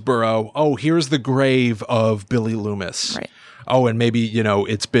Woodsboro. Oh, here's the grave of Billy Loomis. Right. Oh, and maybe,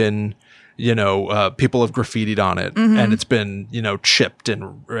 it's been, people have graffitied on it and it's been, chipped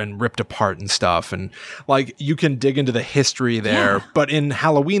and ripped apart and stuff. And like, you can dig into the history there. Yeah. But in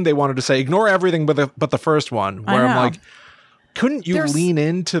Halloween, they wanted to say, ignore everything but the first one, where I'm know. like, couldn't you lean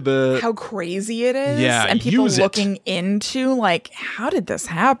into the how crazy it is, Yeah, and people use it. looking into like, how did this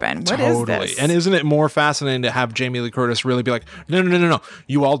happen? What is this? And isn't it more fascinating to have Jamie Lee Curtis really be like, no,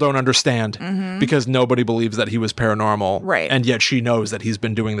 you all don't understand because nobody believes that he was paranormal. Right. And yet she knows that he's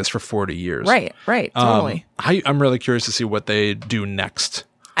been doing this for 40 years. Right, totally. I'm really curious to see what they do next.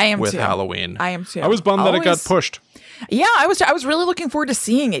 I am with too. Halloween. I am too. I was bummed that it got Always- pushed. Yeah, I was really looking forward to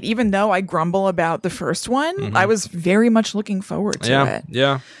seeing it, even though I grumble about the first one. I was very much looking forward to it.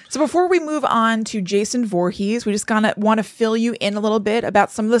 Yeah. So before we move on to Jason Voorhees, we just want to fill you in a little bit about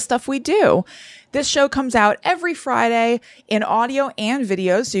some of the stuff we do. This show comes out every Friday in audio and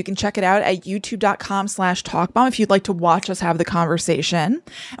video, so you can check it out at youtube.com/talkbomb if you'd like to watch us have the conversation.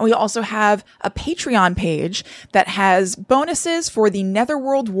 And we also have a Patreon page that has bonuses for the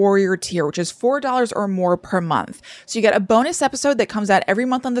Netherworld Warrior tier, which is $4 or more per month. So you get a bonus episode that comes out every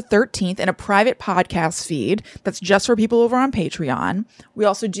month on the 13th in a private podcast feed that's just for people over on Patreon. We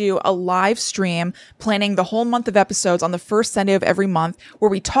also do a live stream planning the whole month of episodes on the first Sunday of every month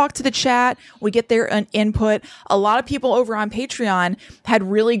where we talk to the chat, we get their input. A lot of people over on Patreon had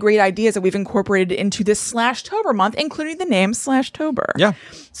really great ideas that we've incorporated into this /Tober month, including the name /Tober. Yeah.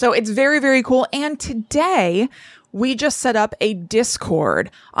 So it's very, very cool. And today we just set up a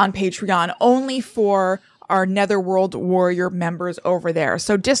Discord on Patreon only for our Netherworld Warrior members over there.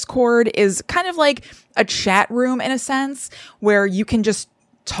 So Discord is kind of like a chat room in a sense where you can just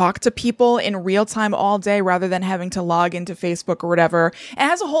talk to people in real time all day rather than having to log into Facebook or whatever. It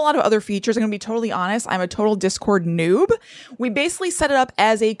has a whole lot of other features. I'm going to be totally honest. I'm a total Discord noob. We basically set it up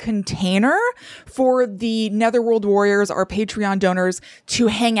as a container for the Netherworld Warriors, our Patreon donors, to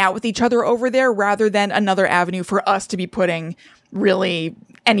hang out with each other over there rather than another avenue for us to be putting really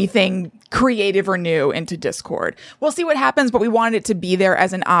anything creative or new into Discord. We'll see what happens, but we wanted it to be there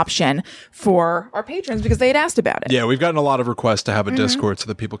as an option for our patrons because they had asked about it. Yeah, we've gotten a lot of requests to have a Discord so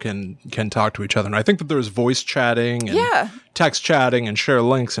that people can talk to each other. And I think that there's voice chatting and text chatting and share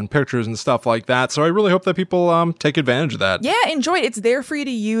links and pictures and stuff like that. So I really hope that people take advantage of that. Yeah, enjoy it. It's there for you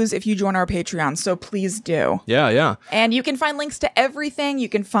to use if you join our Patreon, so please do. Yeah. And you can find links to everything. You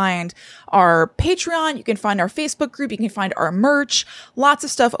can find our Patreon, you can find our Facebook group, you can find our merch, lots of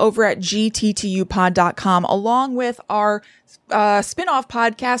stuff over at gttupod.com, along with our spin-off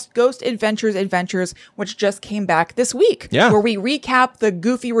podcast, Ghost Adventures, which just came back this week. Yeah. Where we recap the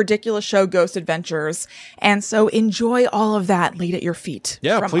goofy, ridiculous show Ghost Adventures. And so enjoy all of that laid at your feet.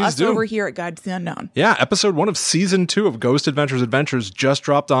 Yeah, from please us do. over here at Guide to the Unknown. Yeah, episode 1 of season 2 of Ghost Adventures just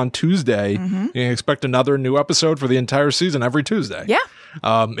dropped on Tuesday. You can expect another new episode for the entire season every Tuesday. Yeah.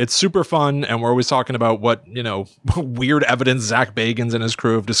 It's super fun, and we're always talking about what, weird evidence Zach Bagans and his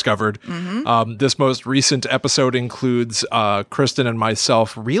crew have discovered. This most recent episode includes Kristen and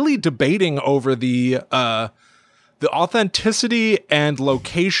myself really debating over the authenticity and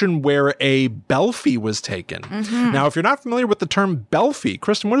location where a belfie was taken. Now, if you're not familiar with the term belfie,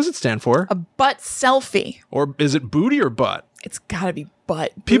 Kristen, what does it stand for? A butt selfie. Or is it booty or butt? It's gotta be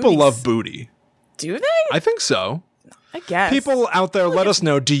butt. People Booties. love booty. Do they? I think so. I guess. People out there, let us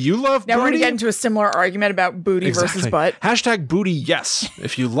know. Do you love Now booty? we're going to get into a similar argument about booty versus butt. Hashtag booty, yes.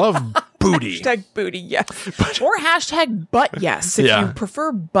 If you love booty. Hashtag booty, yes. Or hashtag butt, yes, if Yeah. you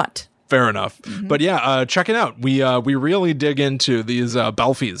prefer butt. Fair enough. But yeah, check it out. We really dig into these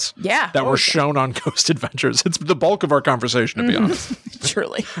Belfies that were shown on Ghost Adventures. It's the bulk of our conversation, to be honest.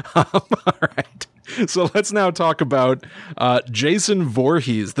 Truly. All right. So let's now talk about Jason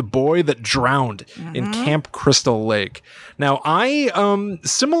Voorhees, the boy that drowned in Camp Crystal Lake. Now, I,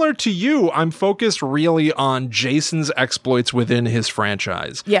 similar to you, I'm focused really on Jason's exploits within his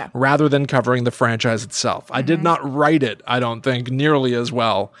franchise, rather than covering the franchise itself. I did not write it, I don't think, nearly as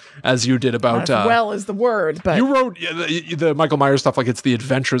well as you did about... well is the word, but... You wrote the Michael Myers stuff like it's the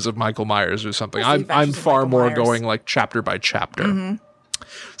adventures of Michael Myers or something. I'm far more going like chapter by chapter.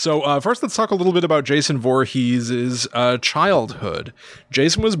 So first, let's talk a little bit about Jason Voorhees' childhood.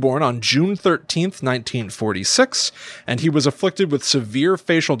 Jason was born on June 13th, 1946, and he was afflicted with severe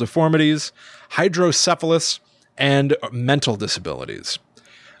facial deformities, hydrocephalus, and mental disabilities.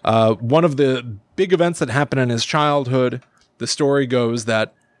 One of the big events that happened in his childhood, the story goes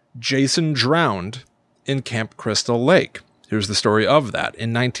that Jason drowned in Camp Crystal Lake. Here's the story of that.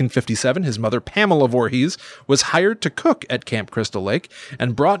 In 1957, his mother, Pamela Voorhees, was hired to cook at Camp Crystal Lake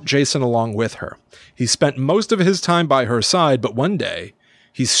and brought Jason along with her. He spent most of his time by her side, but one day,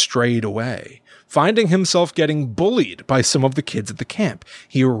 he strayed away, finding himself getting bullied by some of the kids at the camp.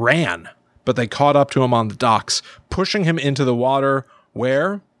 He ran, but they caught up to him on the docks, pushing him into the water,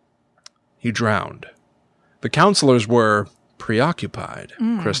 where he drowned. The counselors were preoccupied,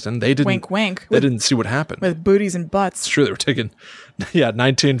 Kristen. They didn't wink, wink. They didn't see what happened. With booties and butts. It's true. They were taking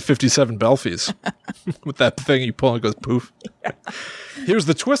 1957 Belfies with that thing you pull and it goes poof. Yeah. Here's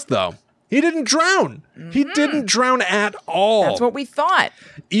the twist, though. He didn't drown. He didn't drown at all. That's what we thought.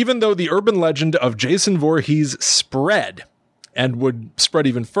 Even though the urban legend of Jason Voorhees spread and would spread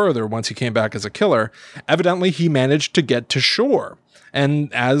even further once he came back as a killer, evidently he managed to get to shore.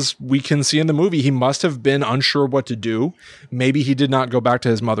 And as we can see in the movie, he must have been unsure what to do. Maybe he did not go back to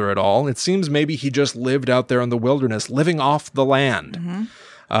his mother at all. It seems maybe he just lived out there in the wilderness, living off the land,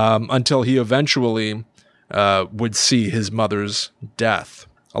 until he eventually would see his mother's death.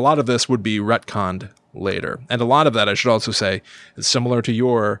 A lot of this would be retconned later. And a lot of that, I should also say, is similar to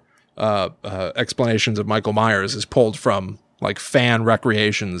your explanations of Michael Myers, is pulled from like fan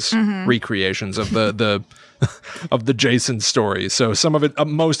recreations of the of the Jason story. So some of it,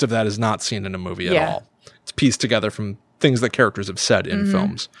 most of that is not seen in a movie at all. It's pieced together from things that characters have said in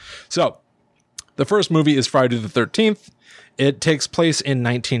films. So the first movie is Friday the 13th. It takes place in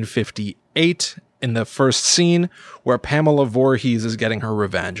 1958 in the first scene where Pamela Voorhees is getting her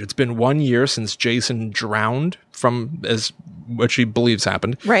revenge. It's been 1 year since Jason drowned from as what she believes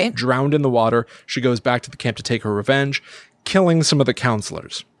happened. Right. Drowned in the water. She goes back to the camp to take her revenge, killing some of the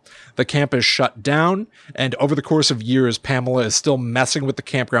counselors. The camp is shut down, and over the course of years, Pamela is still messing with the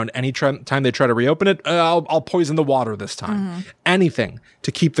campground. Any time they try to reopen it, I'll poison the water this time. Anything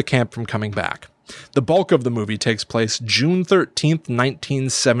to keep the camp from coming back. The bulk of the movie takes place June 13th,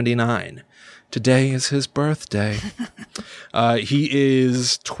 1979. Today is his birthday. He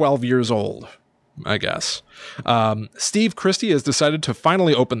is 12 years old, I guess. Steve Christie has decided to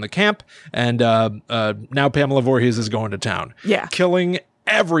finally open the camp, and now Pamela Voorhees is going to town. Yeah. Killing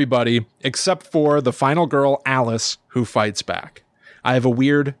everybody except for the final girl, Alice, who fights back. I have a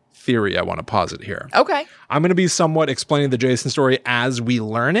weird theory I want to posit here. Okay. I'm going to be somewhat explaining the Jason story as we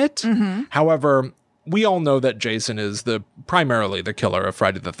learn it. However, we all know that Jason is primarily the killer of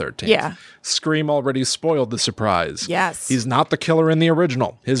Friday the 13th. Yeah. Scream already spoiled the surprise. Yes. He's not the killer in the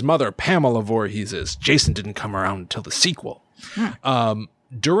original. His mother, Pamela Voorhees, is. Jason didn't come around until the sequel.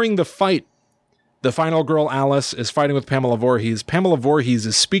 During the fight, the final girl, Alice, is fighting with Pamela Voorhees. Pamela Voorhees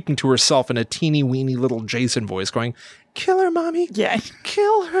is speaking to herself in a teeny-weeny little Jason voice, going, "Kill her, Mommy. Yeah.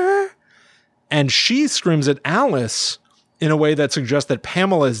 Kill her." And she screams at Alice in a way that suggests that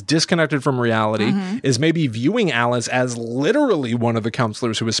Pamela is disconnected from reality, is maybe viewing Alice as literally one of the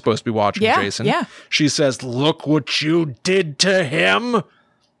counselors who is supposed to be watching Jason. Yeah. She says, "Look what you did to him."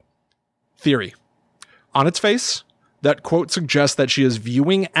 Theory. On its face, that quote suggests that she is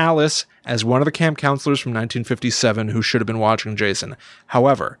viewing Alice as one of the camp counselors from 1957 who should have been watching Jason.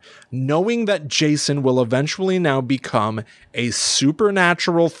 However, knowing that Jason will eventually now become a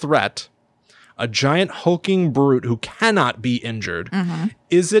supernatural threat, a giant hulking brute who cannot be injured,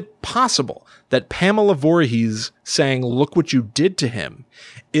 is it possible that Pamela Voorhees saying, "Look what you did to him,"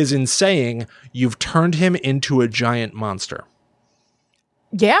 is in saying, "You've turned him into a giant monster"?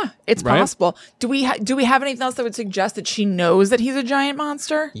 Yeah, it's Right? possible. Do we have anything else that would suggest that she knows that he's a giant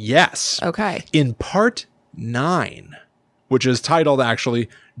monster? Yes. Okay. In part 9, which is titled actually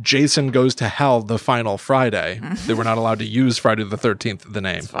Jason Goes to Hell the Final Friday. They were not allowed to use Friday the 13th, the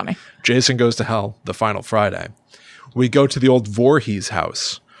name. It's funny. Jason Goes to Hell the Final Friday. We go to the old Voorhees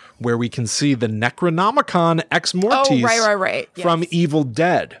house where we can see the Necronomicon Ex Mortis right. from Yes. Evil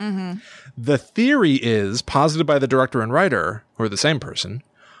Dead. The theory is, posited by the director and writer, who are the same person,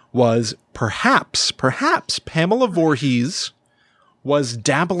 was perhaps Pamela Voorhees was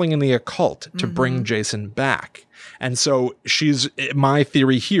dabbling in the occult to bring Jason back. And so my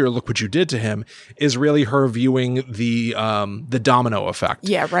theory here, look what you did to him, is really her viewing the domino effect.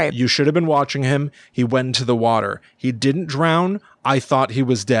 Yeah, right. You should have been watching him. He went into the water. He didn't drown. I thought he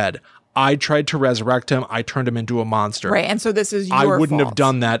was dead. I tried to resurrect him. I turned him into a monster. Right, and so this is your I wouldn't have fault.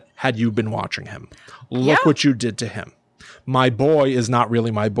 done that had you been watching him. Look what you did to him. My boy is not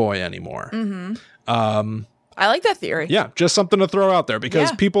really my boy anymore. I like that theory. Yeah, just something to throw out there because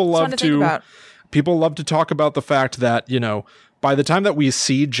Yeah, people it's love fun to think about. people love to talk about the fact that, by the time that we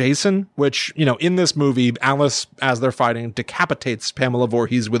see Jason, which, in this movie, Alice, as they're fighting, decapitates Pamela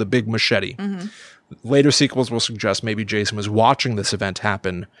Voorhees with a big machete. Later sequels will suggest maybe Jason was watching this event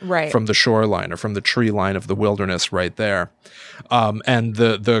happen from the shoreline or from the tree line of the wilderness right there. And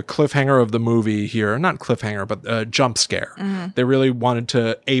the cliffhanger of the movie here, not cliffhanger, but jump scare. They really wanted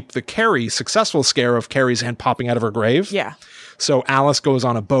to ape the Carrie successful scare of Carrie's hand popping out of her grave. Yeah. So Alice goes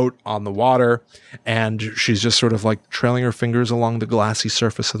on a boat on the water, and she's just sort of like trailing her fingers along the glassy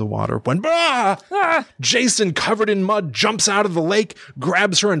surface of the water when Jason, covered in mud, jumps out of the lake,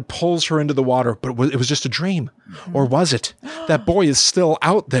 grabs her and pulls her into the water. But it was just a dream. Or was it? That boy is still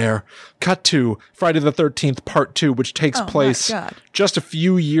out there. Cut to Friday the 13th, Part 2, which takes place just a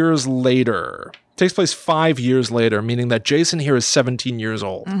few years later. Takes place 5 years later, meaning that Jason here is 17 years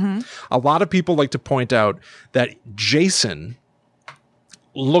old. A lot of people like to point out that Jason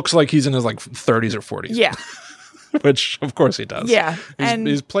looks like he's in his 30s or 40s. Yeah. Which, of course, he does. Yeah.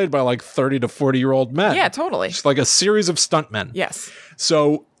 He's played by 30 to 40-year-old men. Yeah, totally. Just like a series of stuntmen. Yes.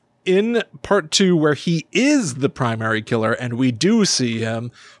 So in Part 2, where he is the primary killer, and we do see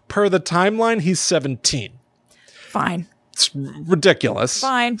him, per the timeline, he's 17. Fine. It's ridiculous.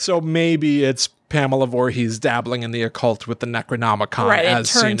 Fine. So maybe it's Pamela Voorhees dabbling in the occult with the Necronomicon as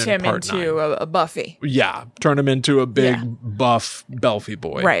seen in Part 9. Into a Buffy. Yeah, turn him into a big, buff, Belfie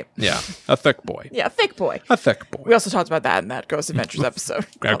boy. Right. Yeah, a thick boy. Yeah, thick boy. A thick boy. We also talked about that in that Ghost Adventures episode.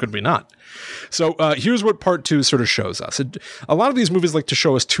 How could we not? So here's what Part 2 sort of shows us. A lot of these movies like to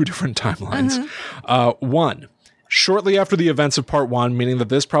show us two different timelines. One, shortly after the events of Part 1, meaning that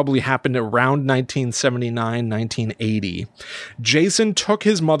this probably happened around 1979, 1980, Jason took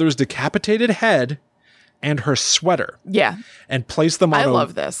his mother's decapitated head and her sweater. Yeah. And placed them on I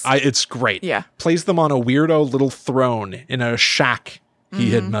love this. It's great. Yeah. Placed them on a weirdo little throne in a shack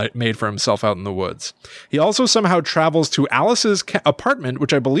he had made for himself out in the woods. He also somehow travels to Alice's apartment,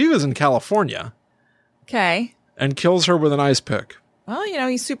 which I believe is in California. Okay. And kills her with an ice pick. Well,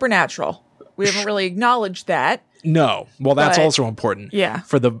 he's supernatural. We haven't really acknowledged that. No. Well, that's But, also important. yeah.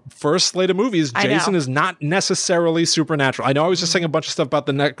 For the first slate of movies, Jason is not necessarily supernatural. I know I was just saying a bunch of stuff about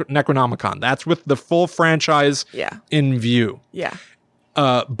the Necronomicon. That's with the full franchise in view. Yeah.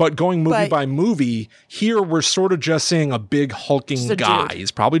 But going movie by movie, here we're sort of just seeing a big hulking guy. Dude.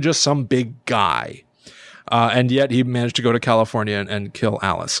 He's probably just some big guy. And yet he managed to go to California and kill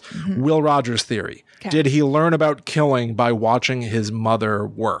Alice. Will Rogers theory. Okay. Did he learn about killing by watching his mother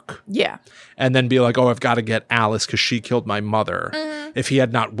work? Yeah. And then be like, oh, I've got to get Alice because she killed my mother. If he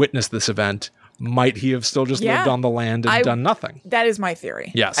had not witnessed this event, might he have still just lived on the land and done nothing? That is my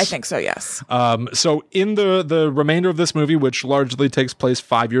theory. Yes. I think so, yes. So in the remainder of this movie, which largely takes place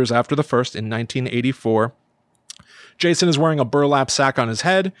 5 years after the first, in 1984, Jason is wearing a burlap sack on his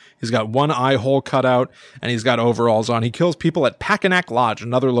head. He's got one eye hole cut out, and he's got overalls on. He kills people at Packanack Lodge,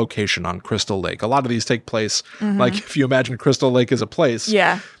 another location on Crystal Lake. A lot of these take place, like if you imagine Crystal Lake as a place.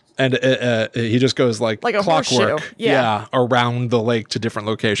 Yeah. And he just goes like a clockwork, horseshoe. Yeah. around the lake to different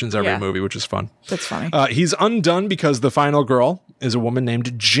locations every movie, which is fun. That's funny. He's undone because the final girl is a woman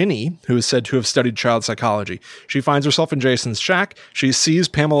named Ginny, who is said to have studied child psychology. She finds herself in Jason's shack. She sees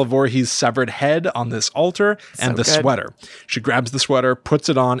Pamela Voorhees' severed head on this altar and the sweater. She grabs the sweater, puts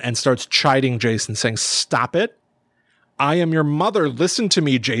it on, and starts chiding Jason, saying, "Stop it. I am your mother. Listen to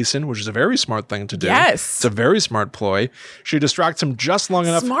me, Jason," which is a very smart thing to do. Yes. It's a very smart ploy. She distracts him just long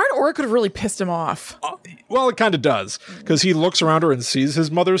enough. Smart, or it could have really pissed him off. Well, it kind of does, because he looks around her and sees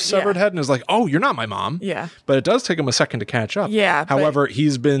his mother's severed head and is like, oh, you're not my mom. Yeah. But it does take him a second to catch up. Yeah. However,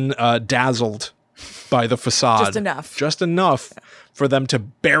 he's been dazzled by the facade. Just enough. Just enough for them to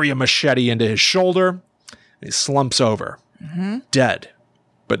bury a machete into his shoulder. And he slumps over. Dead.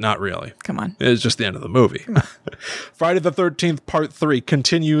 But not really. Come on. It's just the end of the movie. Friday the 13th, Part 3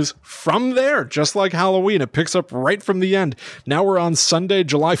 continues from there, just like Halloween. It picks up right from the end. Now we're on Sunday,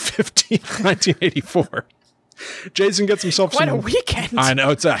 July 15th, 1984. Jason gets himself Quite a weekend. I know,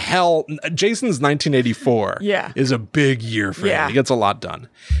 it's a hell. Jason's 1984 is a big year for him. He gets a lot done.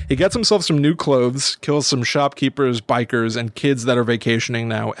 He gets himself some new clothes, kills some shopkeepers, bikers, and kids that are vacationing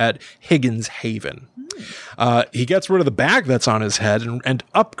now at Higgins Haven. He gets rid of the bag that's on his head and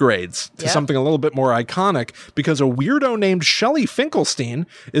upgrades to something a little bit more iconic because a weirdo named Shelley Finkelstein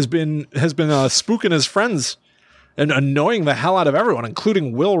has been spooking his friends and annoying the hell out of everyone,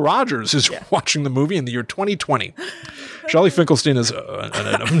 including Will Rogers, who's watching the movie in the year 2020. Shelley Finkelstein is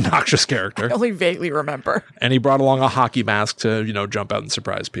an obnoxious character. I only vaguely remember. And he brought along a hockey mask to, jump out and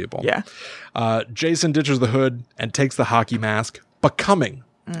surprise people. Yeah. Jason ditches the hood and takes the hockey mask, becoming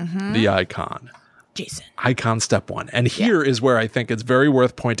the icon. Jason. Icon step one. And here is where I think it's very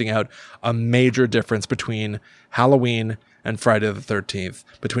worth pointing out a major difference between Halloween and Friday the 13th,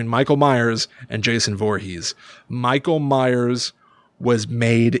 between Michael Myers and Jason Voorhees. Michael Myers was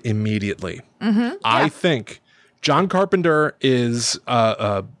made immediately. I think John Carpenter is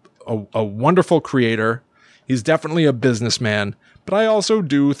a wonderful creator. He's definitely a businessman, but I also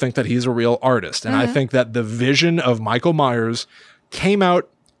do think that he's a real artist. And I think that the vision of Michael Myers came out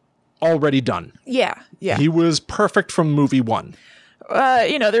already done. Yeah. He was perfect from movie one.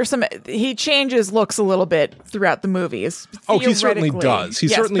 There's he changes looks a little bit throughout the movies. Oh, he certainly does. He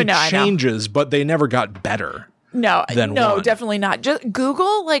certainly changes, but they never got better. No, one. Definitely not. Just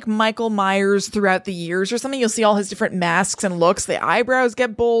Google like Michael Myers throughout the years or something. You'll see all his different masks and looks. The eyebrows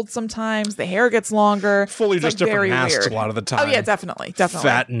get bold sometimes. The hair gets longer. Fully it's just different masks a lot of the time. Oh yeah, definitely.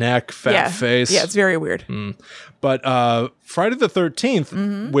 Fat neck, fat face. Yeah, it's very weird. But Friday the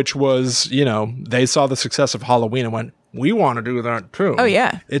 13th, which was, they saw the success of Halloween and went, we want to do that too. Oh,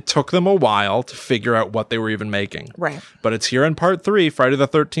 yeah. It took them a while to figure out what they were even making. Right. But it's here in part 3, Friday the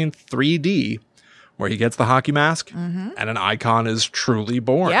 13th 3D, where he gets the hockey mask and an icon is truly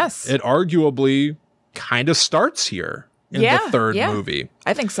born. Yes. It arguably kind of starts here in the third movie.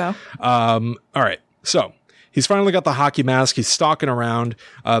 I think so. All right. So he's finally got the hockey mask. He's stalking around.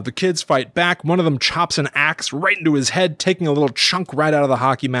 The kids fight back. One of them chops an axe right into his head, taking a little chunk right out of the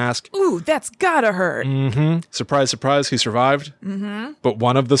hockey mask. Ooh, that's gotta hurt. Surprise, surprise, he survived. But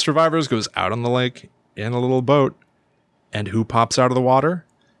one of the survivors goes out on the lake in a little boat. And who pops out of the water?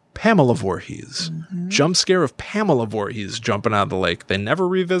 Pamela Voorhees. Jump scare of Pamela Voorhees jumping out of the lake. They never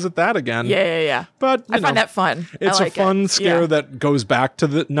revisit that again. Yeah. But I find that fun. It's a fun scare that goes back to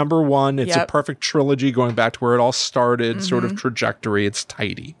the number one. It's a perfect trilogy going back to where it all started, sort of trajectory. It's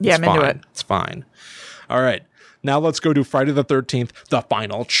tidy. Yeah, I'm into it. It's fine. All right. Now let's go to Friday the 13th, the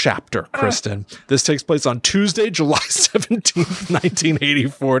final chapter, Kristen. This takes place on Tuesday, July 17th,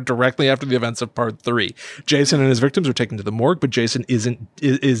 1984, directly after the events of part 3. Jason and his victims are taken to the morgue, but Jason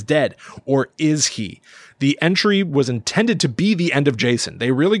is dead. Or is he? The entry was intended to be the end of Jason.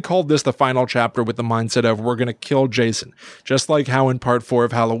 They really called this the final chapter with the mindset of, we're going to kill Jason. Just like how in part 4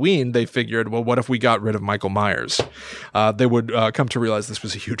 of Halloween, they figured, well, what if we got rid of Michael Myers? They would come to realize this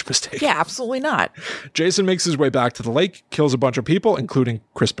was a huge mistake. Yeah, absolutely not. Jason makes his way back to the lake, kills a bunch of people, including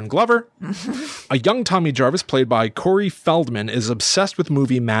Crispin Glover. A young Tommy Jarvis, played by Corey Feldman, is obsessed with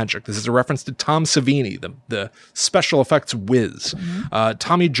movie magic. This is a reference to Tom Savini, the special effects whiz.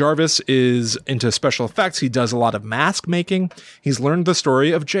 Tommy Jarvis is into special effects. He does a lot of mask making. He's learned the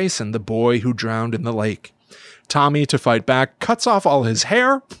story of Jason, the boy who drowned in the lake. Tommy, to fight back, cuts off all his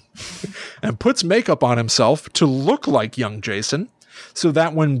hair and puts makeup on himself to look like young Jason, so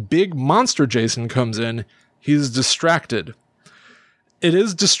that when big monster Jason comes in, he's distracted. It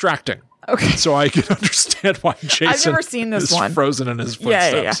is distracting. Okay. So I can understand why Jason I've never seen this is one. Frozen in his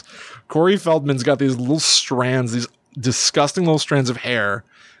footsteps. Yeah. Corey Corey Feldman's got these little strands, these disgusting little strands of hair.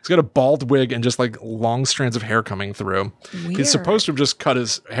 He's got a bald wig and just like long strands of hair coming through. Weird. He's supposed to have just cut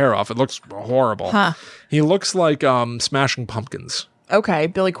his hair off. It looks horrible. Huh. He looks like Smashing Pumpkins. Okay,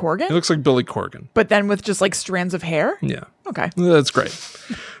 Billy Corgan? He looks like Billy Corgan. But then with just like strands of hair? Yeah. Okay. That's great.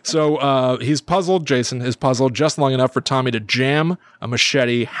 So he's puzzled. Jason is puzzled just long enough for Tommy to jam a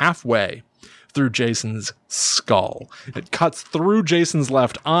machete halfway through Jason's skull. It cuts through Jason's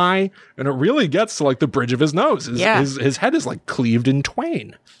left eye, and it really gets to like the bridge of his nose. His head is like cleaved in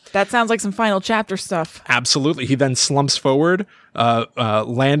twain. That sounds like some final chapter stuff. Absolutely. He then slumps forward,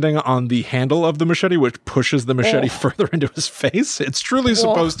 landing on the handle of the machete, which pushes the machete further into his face. It's truly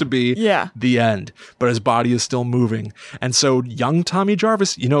supposed to be the end, but his body is still moving. And so young Tommy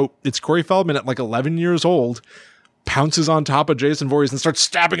Jarvis, it's Corey Feldman at like 11 years old, pounces on top of Jason Voorhees and starts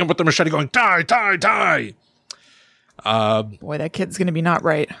stabbing him with the machete, going, die, die, die. Boy, that kid's going to be not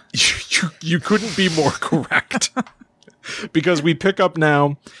right. You couldn't be more correct. Because we pick up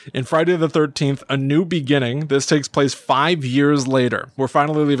now in Friday the 13th, A New Beginning. This takes place 5 years later. We're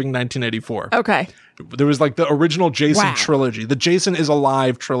finally leaving 1984. Okay. There was like the original Jason Wow. trilogy. The Jason is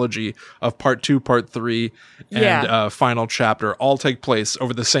Alive trilogy of part 2, part 3, and final chapter all take place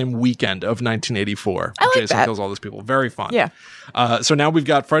over the same weekend of 1984. I like Jason that. kills all those people. Very fun. Yeah. So now we've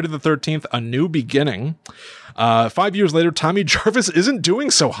got Friday the 13th, A New Beginning. 5 years later, Tommy Jarvis isn't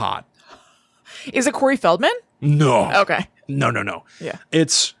doing so hot. Is it Corey Feldman? No. Okay. No. Yeah.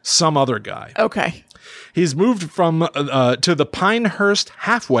 It's some other guy. Okay. He's moved from to the Pinehurst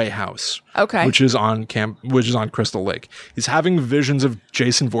Halfway House, Okay. which is on Crystal Lake. He's having visions of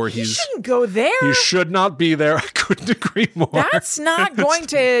Jason Voorhees. You shouldn't go there. He should not be there. I couldn't agree more. That's not going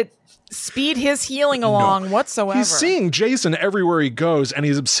to speed his healing along whatsoever. He's seeing Jason everywhere he goes, and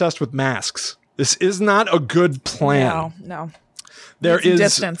he's obsessed with masks. This is not a good plan. No. There Need some is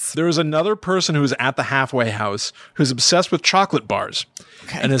distance. there is another person who's at the halfway house who's obsessed with chocolate bars.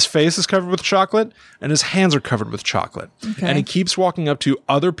 Okay. And his face is covered with chocolate and his hands are covered with chocolate. Okay. And he keeps walking up to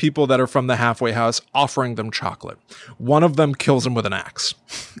other people that are from the halfway house offering them chocolate. One of them kills him with an axe.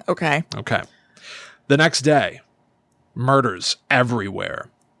 Okay. Okay. The next day, murders everywhere.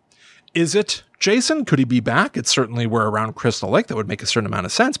 Is it Jason? Could he be back? It's certainly we're around Crystal Lake. That would make a certain amount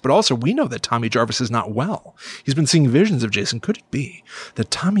of sense. But also, we know that Tommy Jarvis is not well. He's been seeing visions of Jason. Could it be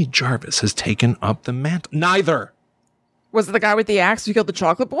that Tommy Jarvis has taken up the mantle? Neither. Was it the guy with the axe who killed the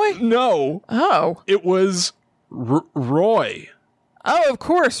chocolate boy? No. Oh. It was Roy, Oh, of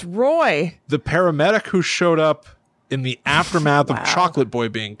course. Roy. the paramedic who showed up in the aftermath of Chocolate Boy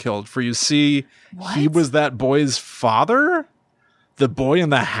being killed. For you see, he was that boy's father? The boy in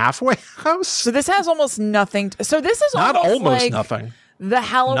the halfway house? So this has almost nothing. So this is Not almost almost like nothing. the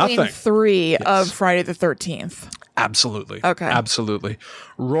Halloween Nothing. 3 of Friday the 13th. Absolutely. Okay. Absolutely.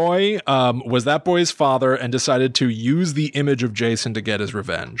 Roy was that boy's father and decided to use the image of Jason to get his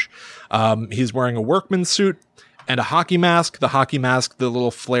revenge. He's wearing a workman's suit and a hockey mask. The hockey mask, the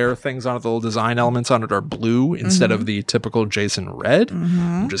little flare things on it, the little design elements on it are blue instead of the typical Jason red,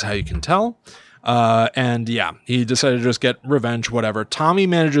 which is how you can tell. And yeah, he decided to just get revenge, whatever. Tommy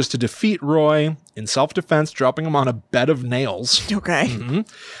manages to defeat Roy in self-defense, dropping him on a bed of nails. Okay.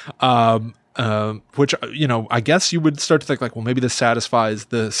 Which, you know, I guess you would start to think like, well, maybe this satisfies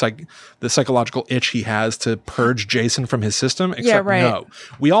the psychological itch he has to purge Jason from his system. Except no.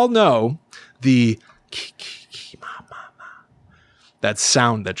 We all know the that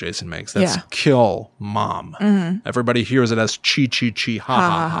sound that Jason makes. That's kill mom. Everybody hears it as chi chi chi ha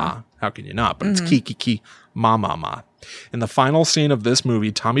ha ha. How can you not? But it's ki ki ki ma ma ma. In the final scene of this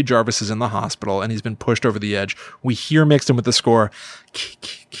movie, Tommy Jarvis is in the hospital and he's been pushed over the edge. We hear mixed in with the score, ki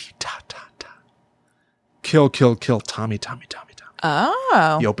ki ki ta ta ta. Kill kill kill Tommy Tommy Tommy Tommy.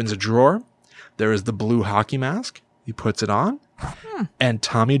 Oh. He opens a drawer. There is the blue hockey mask. He puts it on. And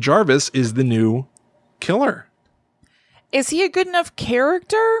Tommy Jarvis is the new killer. Is he a good enough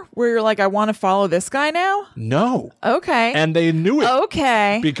character where you're like, I want to follow this guy now? No. Okay. And they knew it.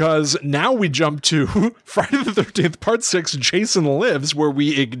 Okay. Because now we jump to Friday the 13th, Part 6, Jason Lives, where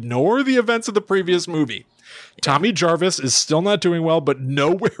we ignore the events of the previous movie. Tommy Jarvis is still not doing well, but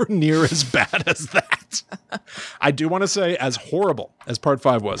nowhere near as bad as that. I do want to say, as horrible as Part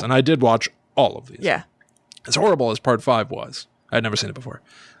 5 was, and I did watch all of these. Yeah. As horrible as Part 5 was, I had never seen it before.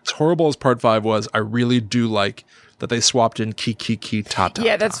 As horrible as Part 5 was, I really do like that they swapped in ki ki ki ta ta.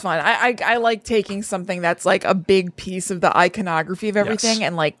 Yeah, that's fun. I like taking something that's like a big piece of the iconography of everything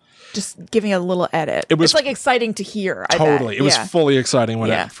and like just giving it a little edit. It's like exciting to hear. Totally. It was fully exciting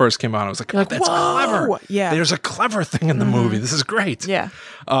when it first came out. I was like, like that's whoa! clever. Yeah. There's a clever thing in the movie. This is great. Yeah.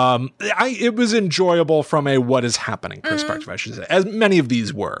 It was enjoyable from a what is happening perspective, I should say, as many of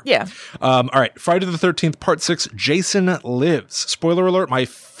these were. Yeah. All right. Friday the 13th, Part 6, Jason Lives. Spoiler alert, my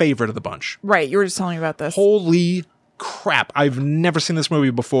favorite of the bunch. Right. You were just telling me about this. Holy crap. I've never seen this movie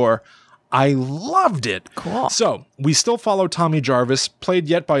before. I loved it. Cool. So we still follow Tommy Jarvis, played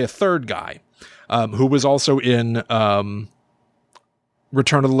yet by a third guy, who was also in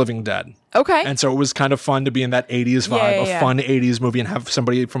Return of the Living Dead. Okay. And so it was kind of fun to be in that 80s vibe, a fun 80s movie, and have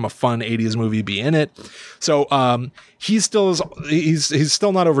somebody from a fun 80s movie be in it. So he's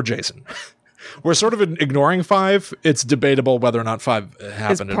still not over Jason. We're sort of ignoring 5. It's debatable whether or not 5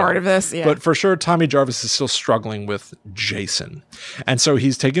 happened. It's part of this, yeah. But for sure, Tommy Jarvis is still struggling with Jason. And so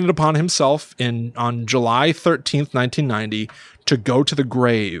he's taken it upon himself on July 13th, 1990, to go to the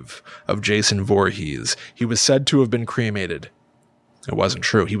grave of Jason Voorhees. He was said to have been cremated. It wasn't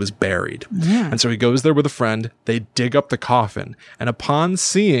true. He was buried. And so he goes there with a friend. They dig up the coffin. And upon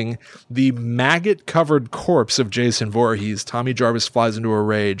seeing the maggot-covered corpse of Jason Voorhees, Tommy Jarvis flies into a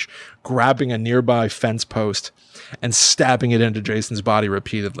rage, grabbing a nearby fence post and stabbing it into Jason's body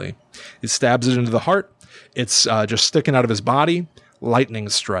repeatedly. He stabs it into the heart. It's just sticking out of his body. Lightning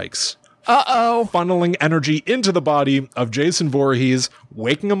strikes. funneling energy into the body of Jason Voorhees,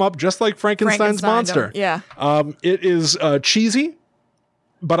 waking him up just like Frankenstein's monster. Yeah. It is cheesy,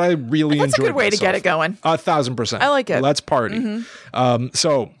 but I really enjoyed it. That's a good way to get it going. 1,000%. I like it. Let's party.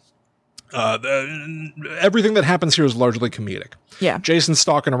 Everything that happens here is largely comedic. Yeah. Jason's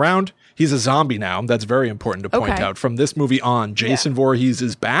stalking around. He's a zombie now. That's very important to point out. From this movie on, Jason Voorhees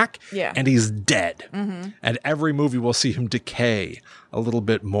is back and he's dead. And every movie will see him decay a little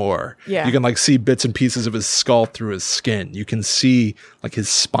bit more. Yeah. You can like see bits and pieces of his skull through his skin. You can see like his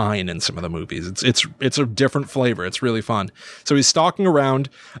spine in some of the movies. It's a different flavor. It's really fun. So he's stalking around.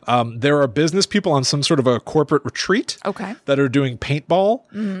 There are business people on some sort of a corporate retreat that are doing paintball.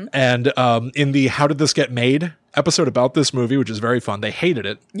 And in the How Did This Get Made episode about this movie, which is very fun. They hated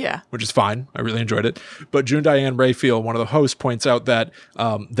it. Yeah. Which is fine. I really enjoyed it. But June Diane Raphael, one of the hosts, points out that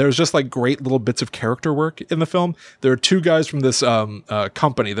there's just like great little bits of character work in the film. There are two guys from this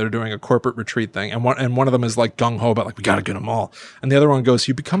company that are doing a corporate retreat thing. And one of them is like gung-ho about like, we got to get them all. And the other one goes,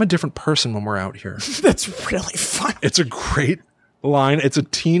 you become a different person when we're out here. That's really fun. It's a great line. It's a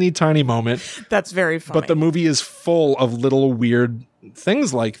teeny tiny moment. That's very funny. But the movie is full of little weird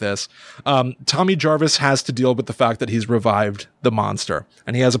things like this. Tommy Jarvis has to deal with the fact that he's revived the monster,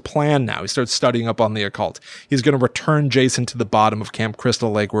 and he has a plan now. He starts studying up on the occult. He's going to return Jason to the bottom of Camp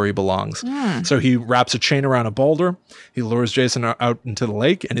Crystal Lake where he belongs. So he wraps a chain around a boulder. He lures Jason out into the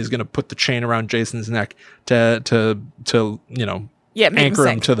lake, and he's going to put the chain around Jason's neck to anchor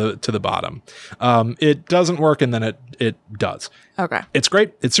him to the bottom. It doesn't work, and then it does. Okay. It's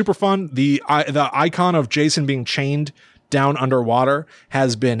great. It's super fun. The icon of Jason being chained down underwater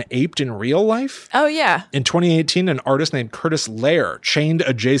has been aped in real life. Oh, yeah. In 2018, an artist named Curtis Lair chained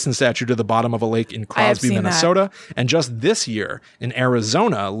a Jason statue to the bottom of a lake in Crosby, Minnesota. And just this year in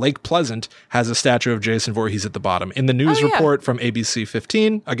Arizona, Lake Pleasant has a statue of Jason Voorhees at the bottom. In the news report from ABC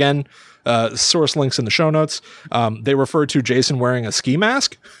 15, again, source links in the show notes, they refer to Jason wearing a ski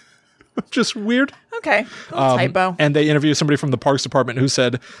mask. Just weird. Okay. Typo. And they interviewed somebody from the Parks Department who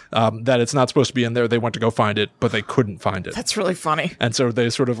said that it's not supposed to be in there. They went to go find it, but they couldn't find it. That's really funny. And so they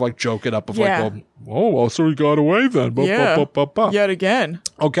sort of like joke it up of so he got away then. Yet again.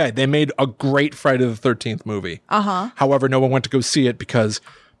 Okay, they made a great Friday the 13th movie. However, no one went to go see it because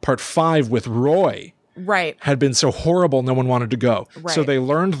part 5 with Roy had been so horrible, no one wanted to go. So they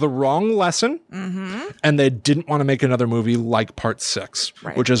learned the wrong lesson, and they didn't want to make another movie like part 6,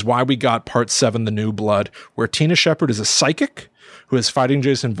 which is why we got part 7, The New Blood, where Tina Shepard is a psychic who is fighting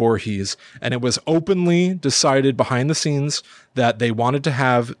Jason Voorhees, and it was openly decided behind the scenes that they wanted to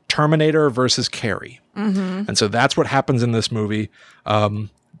have Terminator versus Carrie. And so that's what happens in this movie.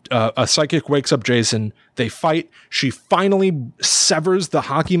 A psychic wakes up Jason. They fight. She finally severs the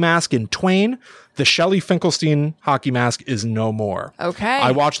hockey mask in twain. The Shelley Finkelstein hockey mask is no more. Okay.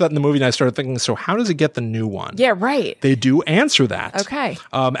 I watched that in the movie and I started thinking, so how does it get the new one? Yeah, right. They do answer that. Okay.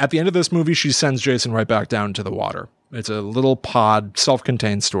 At the end of this movie, she sends Jason right back down to the water. It's a little pod,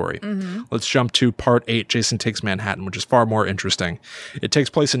 self-contained story. Let's jump to part 8, Jason Takes Manhattan, which is far more interesting. It takes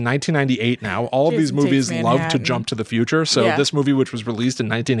place in 1998 now. All of these movies love to jump to the future. So this movie, which was released in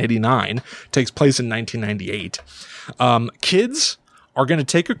 1989, takes place in 1998. Kids are going to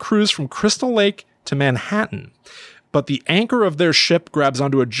take a cruise from Crystal Lake to Manhattan. But the anchor of their ship grabs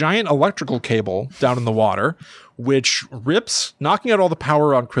onto a giant electrical cable down in the water, which rips, knocking out all the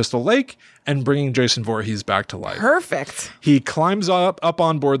power on Crystal Lake and bringing Jason Voorhees back to life. Perfect. He climbs up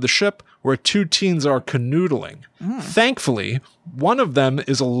on board the ship where two teens are canoodling. Thankfully, one of them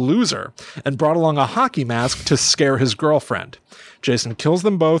is a loser and brought along a hockey mask to scare his girlfriend. Jason kills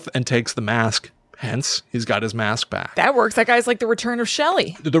them both and takes the mask. Hence, he's got his mask back. That works. That guy's like the return of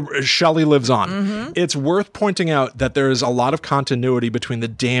Shelley. Shelley lives on. It's worth pointing out that there is a lot of continuity between the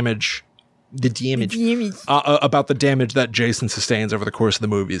damage about the damage that Jason sustains over the course of the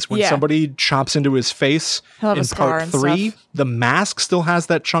movies. When somebody chops into his face in part 3, the mask still has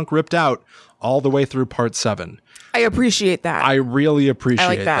that chunk ripped out all the way through part 7. I appreciate that. I really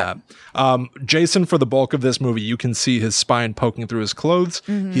appreciate that. Jason, for the bulk of this movie, you can see his spine poking through his clothes.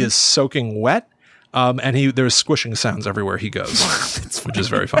 He is soaking wet. And there's squishing sounds everywhere he goes, which is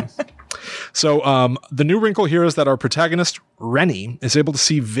very fun. So the new wrinkle here is that our protagonist, Rennie, is able to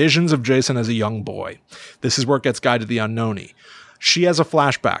see visions of Jason as a young boy. This is where it gets guided the unknowny. She has a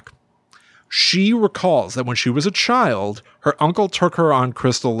flashback. She recalls that when she was a child, her uncle took her on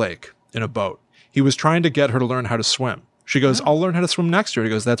Crystal Lake in a boat. He was trying to get her to learn how to swim. She goes, I'll learn how to swim next year. He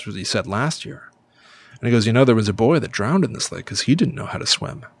goes, that's what he said last year. And he goes, there was a boy that drowned in this lake because he didn't know how to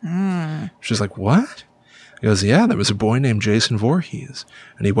swim. She's like, what? He goes, yeah, there was a boy named Jason Voorhees,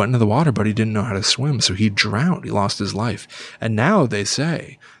 and he went into the water, but he didn't know how to swim, so he drowned. He lost his life. And now they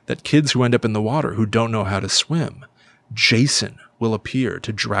say that kids who end up in the water who don't know how to swim, Jason will appear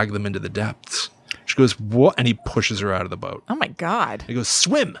to drag them into the depths. She goes, what? And he pushes her out of the boat. Oh, my God. He goes,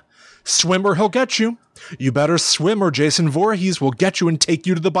 swim. Swim or he'll get you. You better swim or Jason Voorhees will get you and take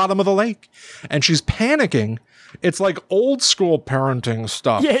you to the bottom of the lake. And she's panicking. It's like old school parenting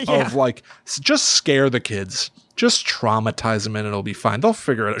stuff of like, just scare the kids. Just traumatize them and it'll be fine. They'll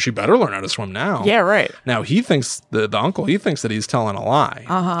figure it out. She better learn how to swim now. Yeah, right. Now he thinks, the uncle, he thinks that he's telling a lie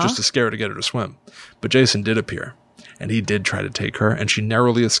just to scare her to get her to swim. But Jason did appear. And he did try to take her, and she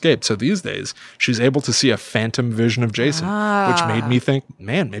narrowly escaped. So these days, she's able to see a phantom vision of Jason, which made me think,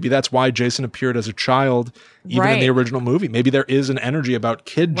 man, maybe that's why Jason appeared as a child, even in the original movie. Maybe there is an energy about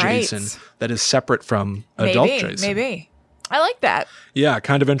kid Jason that is separate from adult Jason. Maybe. I like that. Yeah,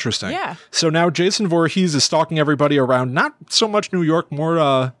 kind of interesting. Yeah. So now Jason Voorhees is stalking everybody around, not so much New York,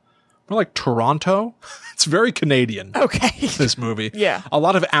 more like Toronto. It's very Canadian. Okay. This movie. Yeah. A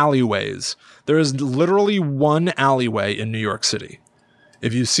lot of alleyways. There is literally one alleyway in New York City.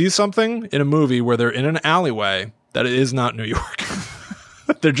 If you see something in a movie where they're in an alleyway, that is not New York.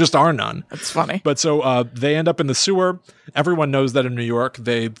 There just are none. That's funny. But so they end up in the sewer. Everyone knows that in New York,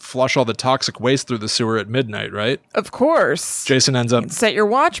 they flush all the toxic waste through the sewer at midnight, right? Of course. Jason ends up... Set your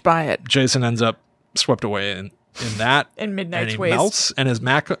watch by it. Jason ends up swept away in that. In Midnight's waste. waste. Melts, and his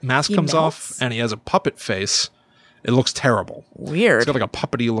mask comes off, and he has a puppet face. It looks terrible. Weird. He's got like a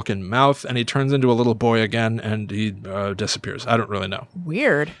puppety looking mouth, and he turns into a little boy again, and he disappears. I don't really know.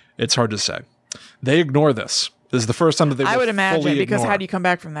 Weird. It's hard to say. They ignore this. This is the first time that they I would imagine, because ignore. how do you come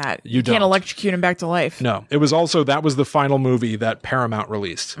back from that? You can't don't. electrocute him back to life. No. It was also, that was the final movie that Paramount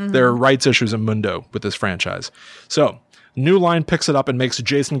released. There are rights issues in Mundo with this franchise. So, New Line picks it up and makes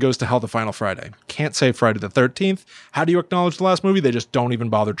Jason Goes to Hell the final Friday. Can't say Friday the 13th. How do you acknowledge the last movie? They just don't even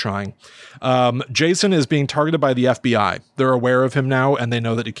bother trying. Jason is being targeted by the FBI. They're aware of him now, and they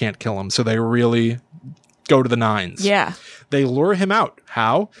know that you can't kill him. So they really go to the nines. Yeah. They lure him out.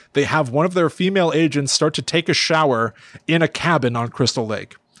 How? They have one of their female agents start to take a shower in a cabin on Crystal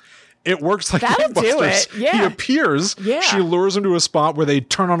Lake. It works like That'll do gangbusters. it. Yeah. He appears. Yeah. She lures him to a spot where they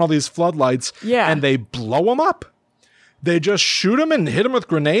turn on all these floodlights. Yeah. And they blow him up. They just shoot him and hit him with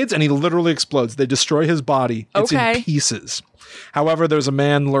grenades, and he literally explodes. They destroy his body. It's in pieces. However, there's a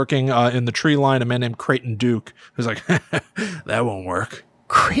man lurking in the tree line, a man named Creighton Duke, who's like, that won't work.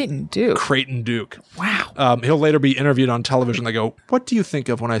 Creighton Duke. Creighton Duke. Wow. He'll later be interviewed on television. They go, what do you think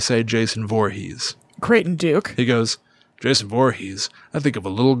of when I say Jason Voorhees? Creighton Duke. He goes, Jason Voorhees, I think of a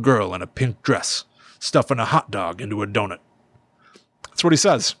little girl in a pink dress, stuffing a hot dog into a donut. That's what he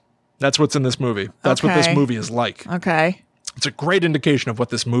says. That's what's in this movie. That's what this movie is like. Okay. It's a great indication of what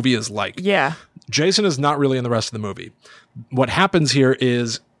this movie is like. Yeah. Jason is not really in the rest of the movie. What happens here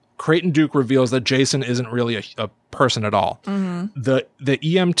is Creighton Duke reveals that Jason isn't really a person at all. The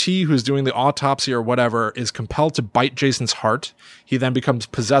EMT who's doing the autopsy or whatever is compelled to bite Jason's heart. He then becomes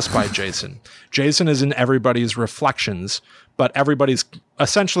possessed by Jason. Jason is in everybody's reflections, but everybody's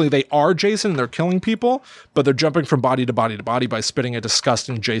essentially, they are Jason and they're killing people, but they're jumping from body to body to body by spitting a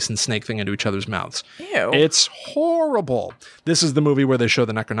disgusting Jason snake thing into each other's mouths. Ew. It's horrible. This is the movie where they show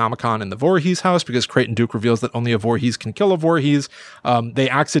the Necronomicon in the Voorhees house because Creighton Duke reveals that only a Voorhees can kill a Voorhees. They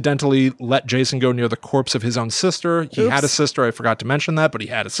accidentally let Jason go near the corpse of his own sister. He had a sister. I forgot to mention that, but he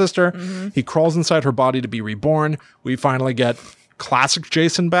had a sister. He crawls inside her body to be reborn. We finally get classic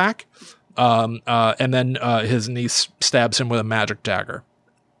Jason back. And then his niece stabs him with a magic dagger.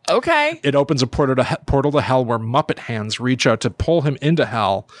 Okay. It opens a portal to hell where Muppet hands reach out to pull him into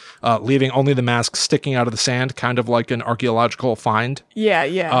hell, leaving only the mask sticking out of the sand, kind of like an archaeological find. Yeah,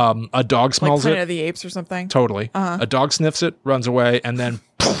 yeah. A dog smells Planet it. of the Apes or something. Totally. A dog sniffs it, runs away, and then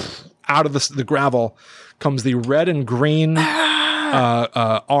out of the gravel comes the red and green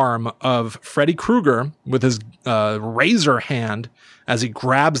arm of Freddy Krueger with his razor hand as he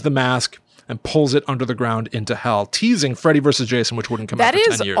grabs the mask and pulls it under the ground into hell, teasing Freddy vs. Jason, which wouldn't come out for 10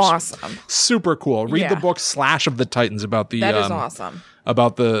 years. That is awesome. Super cool. Read the book Slash of the Titans about the that is awesome.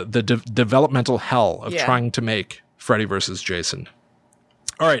 About the developmental hell of trying to make Freddy vs. Jason.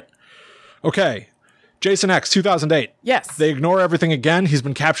 All right. Okay. Jason X, 2008. Yes. They ignore everything again. He's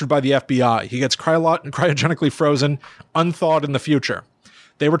been captured by the FBI. He gets cryogenically frozen, unthawed in the future.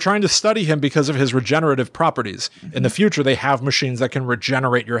 They were trying to study him because of his regenerative properties. In the future, they have machines that can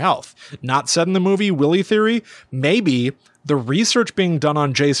regenerate your health. Not said in the movie, Willy Theory. Maybe the research being done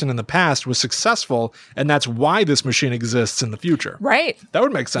on Jason in the past was successful, and that's why this machine exists in the future. Right. That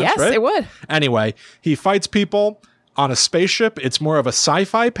would make sense, yes, right? It would. Anyway, he fights people. On a spaceship, it's more of a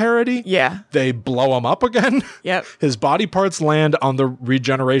sci-fi parody. Yeah. They blow him up again. Yep. His body parts land on the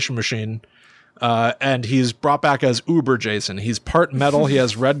regeneration machine. And he's brought back as Uber Jason. He's part metal. He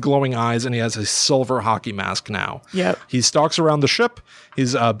has red glowing eyes, and he has a silver hockey mask now. Yep. He stalks around the ship.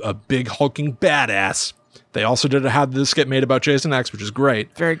 He's a big hulking badass. They also have this get made about Jason X, which is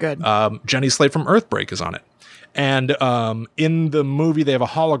great. Very good. Jenny Slate from Earthbreak is on it. And in the movie, they have a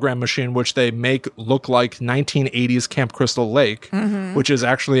hologram machine, which they make look like 1980s Camp Crystal Lake, which is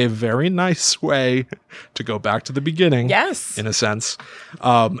actually a very nice way to go back to the beginning. Yes. In a sense.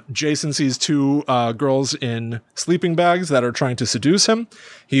 Jason sees two girls in sleeping bags that are trying to seduce him.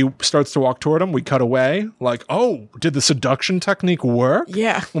 He starts to walk toward them. We cut away. Like, oh, did the seduction technique work?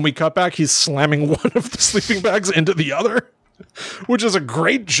 Yeah. When we cut back, he's slamming one of the sleeping bags into the other, which is a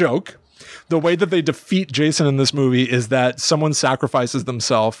great joke. The way that they defeat Jason in this movie is that someone sacrifices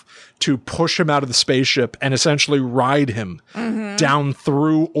themselves to push him out of the spaceship and essentially ride him down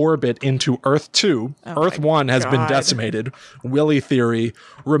through orbit into Earth 2. Earth 1 has been decimated. Willy theory,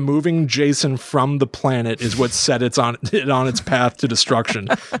 removing Jason from the planet is what set it on its path to destruction.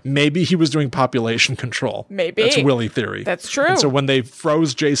 Maybe he was doing population control. Maybe. That's Willy theory. That's true. And so when they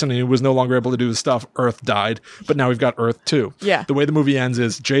froze Jason and he was no longer able to do his stuff, Earth died. But now we've got Earth 2. Yeah. The way the movie ends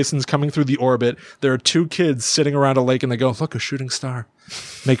is Jason's coming through the orbit. There are two kids sitting around a lake and they go, look, a shooting star.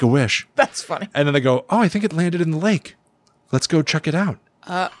 Make a wish. That's funny. And then they go, oh, I think it landed in the lake. Let's go check it out.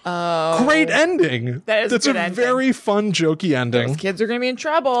 Uh-oh. Great ending. That's a ending. very fun, jokey ending. Those kids are going to be in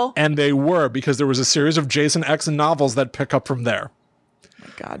trouble. And they were, because there was a series of Jason X novels that pick up from there. Oh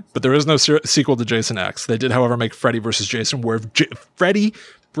my God. But there is no sequel to Jason X. They did, however, make Freddy vs. Jason, where Freddy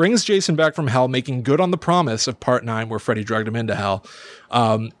brings Jason back from hell, making good on the promise of Part 9, where Freddy dragged him into hell.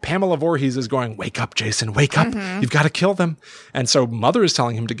 Pamela Voorhees is going, wake up, Jason, wake up. You've got to kill them. And so Mother is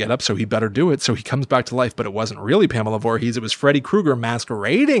telling him to get up, so he better do it. So he comes back to life, but it wasn't really Pamela Voorhees. It was Freddy Krueger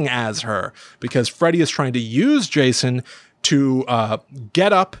masquerading as her, because Freddy is trying to use Jason to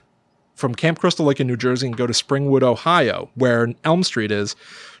get up from Camp Crystal Lake in New Jersey and go to Springwood, Ohio, where Elm Street is,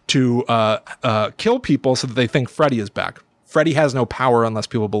 to kill people so that they think Freddy is back. Freddy has no power unless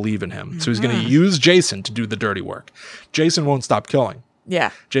people believe in him. So he's going to use Jason to do the dirty work. Jason won't stop killing.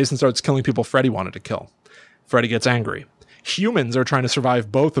 Yeah. Jason starts killing people Freddy wanted to kill. Freddy gets angry. Humans are trying to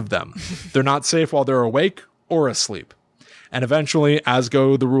survive both of them. They're not safe while they're awake or asleep. And eventually, as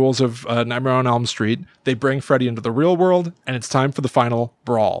go the rules of Nightmare on Elm Street, they bring Freddy into the real world, and it's time for the final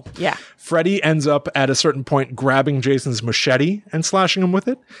brawl. Yeah. Freddy ends up at a certain point grabbing Jason's machete and slashing him with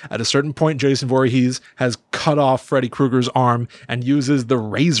it. At a certain point, Jason Voorhees has cut off Freddy Krueger's arm and uses the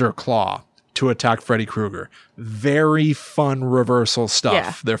razor claw to attack Freddy Krueger. Very fun reversal stuff.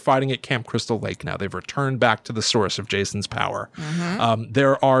 Yeah. They're fighting at Camp Crystal Lake now. They've returned back to the source of Jason's power.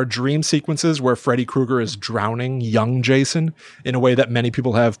 There are dream sequences where Freddy Krueger is drowning young Jason in a way that many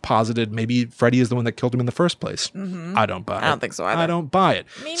people have posited maybe Freddy is the one that killed him in the first place. I don't buy it. I don't think so either. I don't buy it.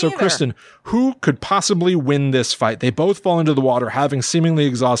 Me So neither. Kristen, who could possibly win this fight? They both fall into the water, having seemingly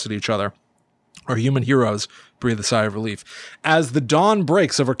exhausted each other. Our human heroes breathe a sigh of relief. As the dawn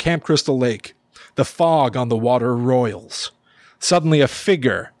breaks over Camp Crystal Lake, the fog on the water roils. Suddenly a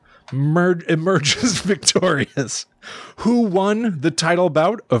figure emerges victorious. Who won the title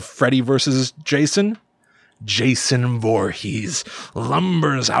bout of Freddy versus Jason? Jason Voorhees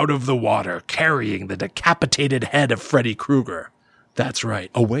lumbers out of the water carrying the decapitated head of Freddy Krueger. That's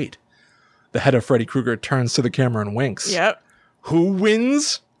right. Oh, wait. The head of Freddy Krueger turns to the camera and winks. Yep. Who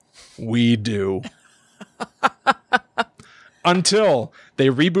wins? We do. Until they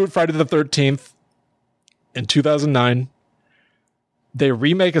reboot Friday the 13th in 2009. They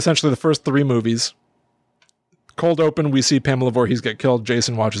remake essentially the first three movies. Cold open, we see Pamela Voorhees get killed.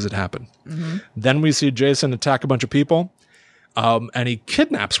 Jason watches it happen. Then we see Jason attack a bunch of people, and he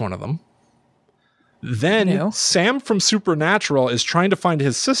kidnaps one of them. Then Sam from Supernatural is trying to find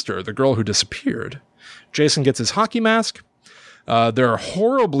his sister, the girl who disappeared. Jason gets his hockey mask. There are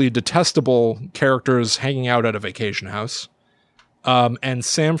horribly detestable characters hanging out at a vacation house. And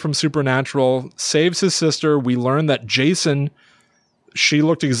Sam from Supernatural saves his sister. We learn that she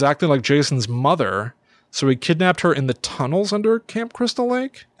looked exactly like Jason's mother. So he kidnapped her in the tunnels under Camp Crystal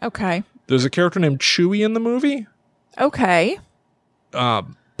Lake. Okay. There's a character named Chewie in the movie. Okay.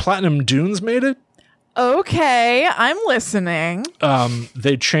 Platinum Dunes made it. Okay, I'm listening.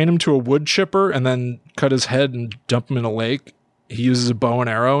 They chain him to a wood chipper and then cut his head and dump him in a lake. He uses a bow and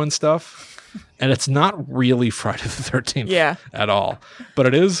arrow and stuff. And it's not really Friday the 13th at all. But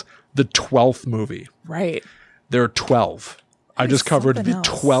it is the 12th movie. Right. There are 12. I just covered the else.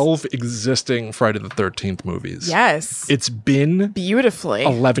 12 existing Friday the 13th movies. Yes. It's been beautifully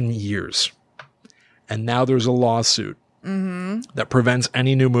 11 years. And now there's a lawsuit that prevents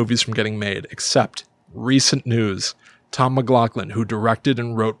any new movies from getting made, except recent news. Tom McLaughlin, who directed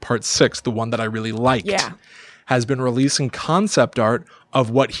and wrote Part 6, the one that I really liked, has been releasing concept art of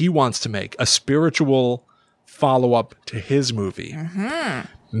what he wants to make, a spiritual follow-up to his movie.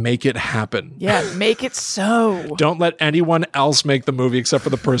 Make it happen. Yeah, make it so. Don't let anyone else make the movie except for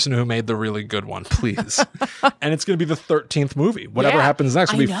the person who made the really good one, please. And it's going to be the 13th movie. Whatever happens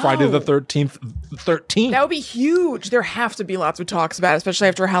next will be Friday the 13th. That would be huge. There have to be lots of talks about it, especially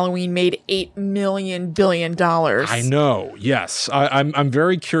after Halloween made $8 billion. I know. Yes. I'm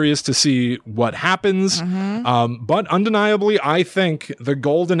very curious to see what happens. But undeniably, I think the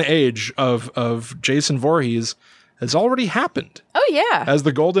golden age of Jason Voorhees has already happened. Oh, yeah. As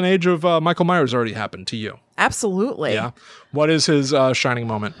the golden age of Michael Myers already happened to you. Absolutely. Yeah. What is his shining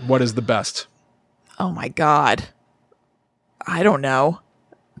moment? What is the best? Oh, my God. I don't know.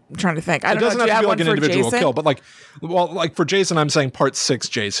 I'm trying to think. I don't know. It doesn't have to be like an individual Jason? kill, but like for Jason, I'm saying Part 6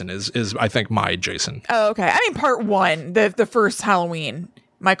 Jason is I think my Jason. Oh, okay. I mean, Part 1, the first Halloween,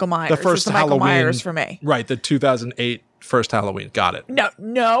 Michael Myers. The first Michael Halloween, Myers for me. Right, the 2008 first Halloween. Got it.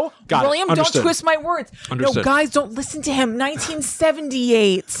 No. Got William, it. don't twist my words. Understood. No, guys, don't listen to him.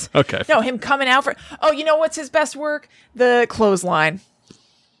 1978. Okay. No, him coming out for... Oh, you know what's his best work? The clothesline.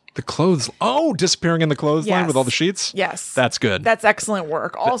 The clothes. Oh, disappearing in the clothesline with all the sheets? Yes. That's good. That's excellent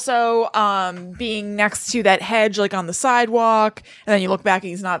work. Also, being next to that hedge, like on the sidewalk, and then you look back and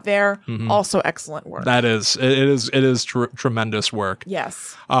he's not there. Also excellent work. That is. It is tremendous work.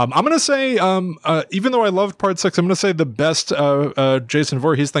 Yes. I'm going to say, even though I loved Part 6, I'm going to say the best Jason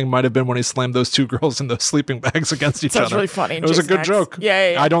Voorhees thing might have been when he slammed those two girls in those sleeping bags against each other. That's really funny. It was a good joke.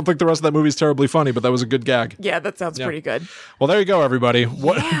 Yeah. I don't think the rest of that movie is terribly funny, but that was a good gag. Yeah, that sounds pretty good. Well, there you go, everybody.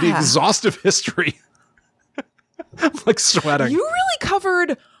 What the exhaustive history. I'm like sweating. You really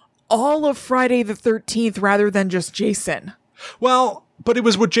covered all of Friday the 13th rather than just Jason. Well, but it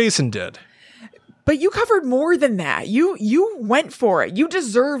was what Jason did. But you covered more than that. You went for it. You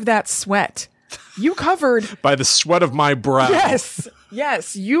deserve that sweat. You covered by the sweat of my brow.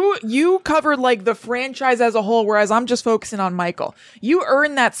 Yes. You covered like the franchise as a whole, whereas I'm just focusing on Michael. You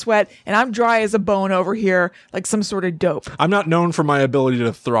earned that sweat, and I'm dry as a bone over here, like some sort of dope. I'm not known for my ability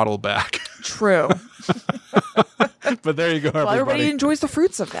to throttle back. True. But there you go, everybody. Well, everybody enjoys the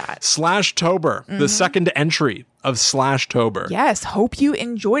fruits of that. Slashtober, the second entry of Slashtober. Yes, hope you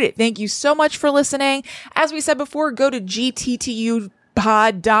enjoyed it. Thank you so much for listening. As we said before, go to gttupod.com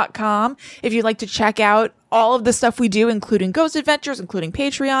if you'd like to check out all of the stuff we do, including Ghost Adventures, including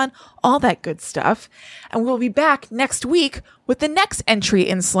Patreon, all that good stuff. And we'll be back next week with the next entry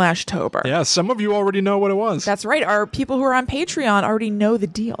in Slashtober. Yeah, some of you already know what it was. That's right. Our people who are on Patreon already know the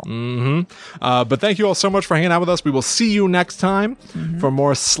deal. But thank you all so much for hanging out with us. We will see you next time for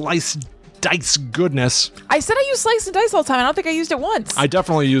more Slice Dice goodness. I said I use Slice and Dice all the time. I don't think I used it once. I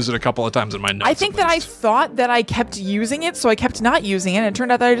definitely used it a couple of times in my notes. I think that I thought that I kept using it, so I kept not using it, and it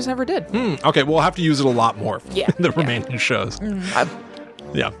turned out that I just never did. Okay, we'll have to use it a lot more in the remaining shows.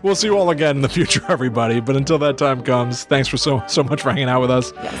 Yeah, we'll see you all again in the future, everybody. But until that time comes, thanks for so much for hanging out with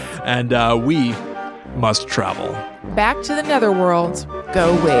us. Yes. And we must travel. Back to the netherworld.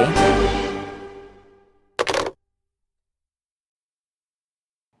 Go we.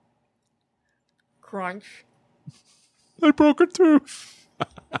 Crunch. I broke a tooth.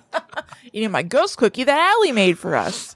 Eating my ghost cookie that Allie made for us.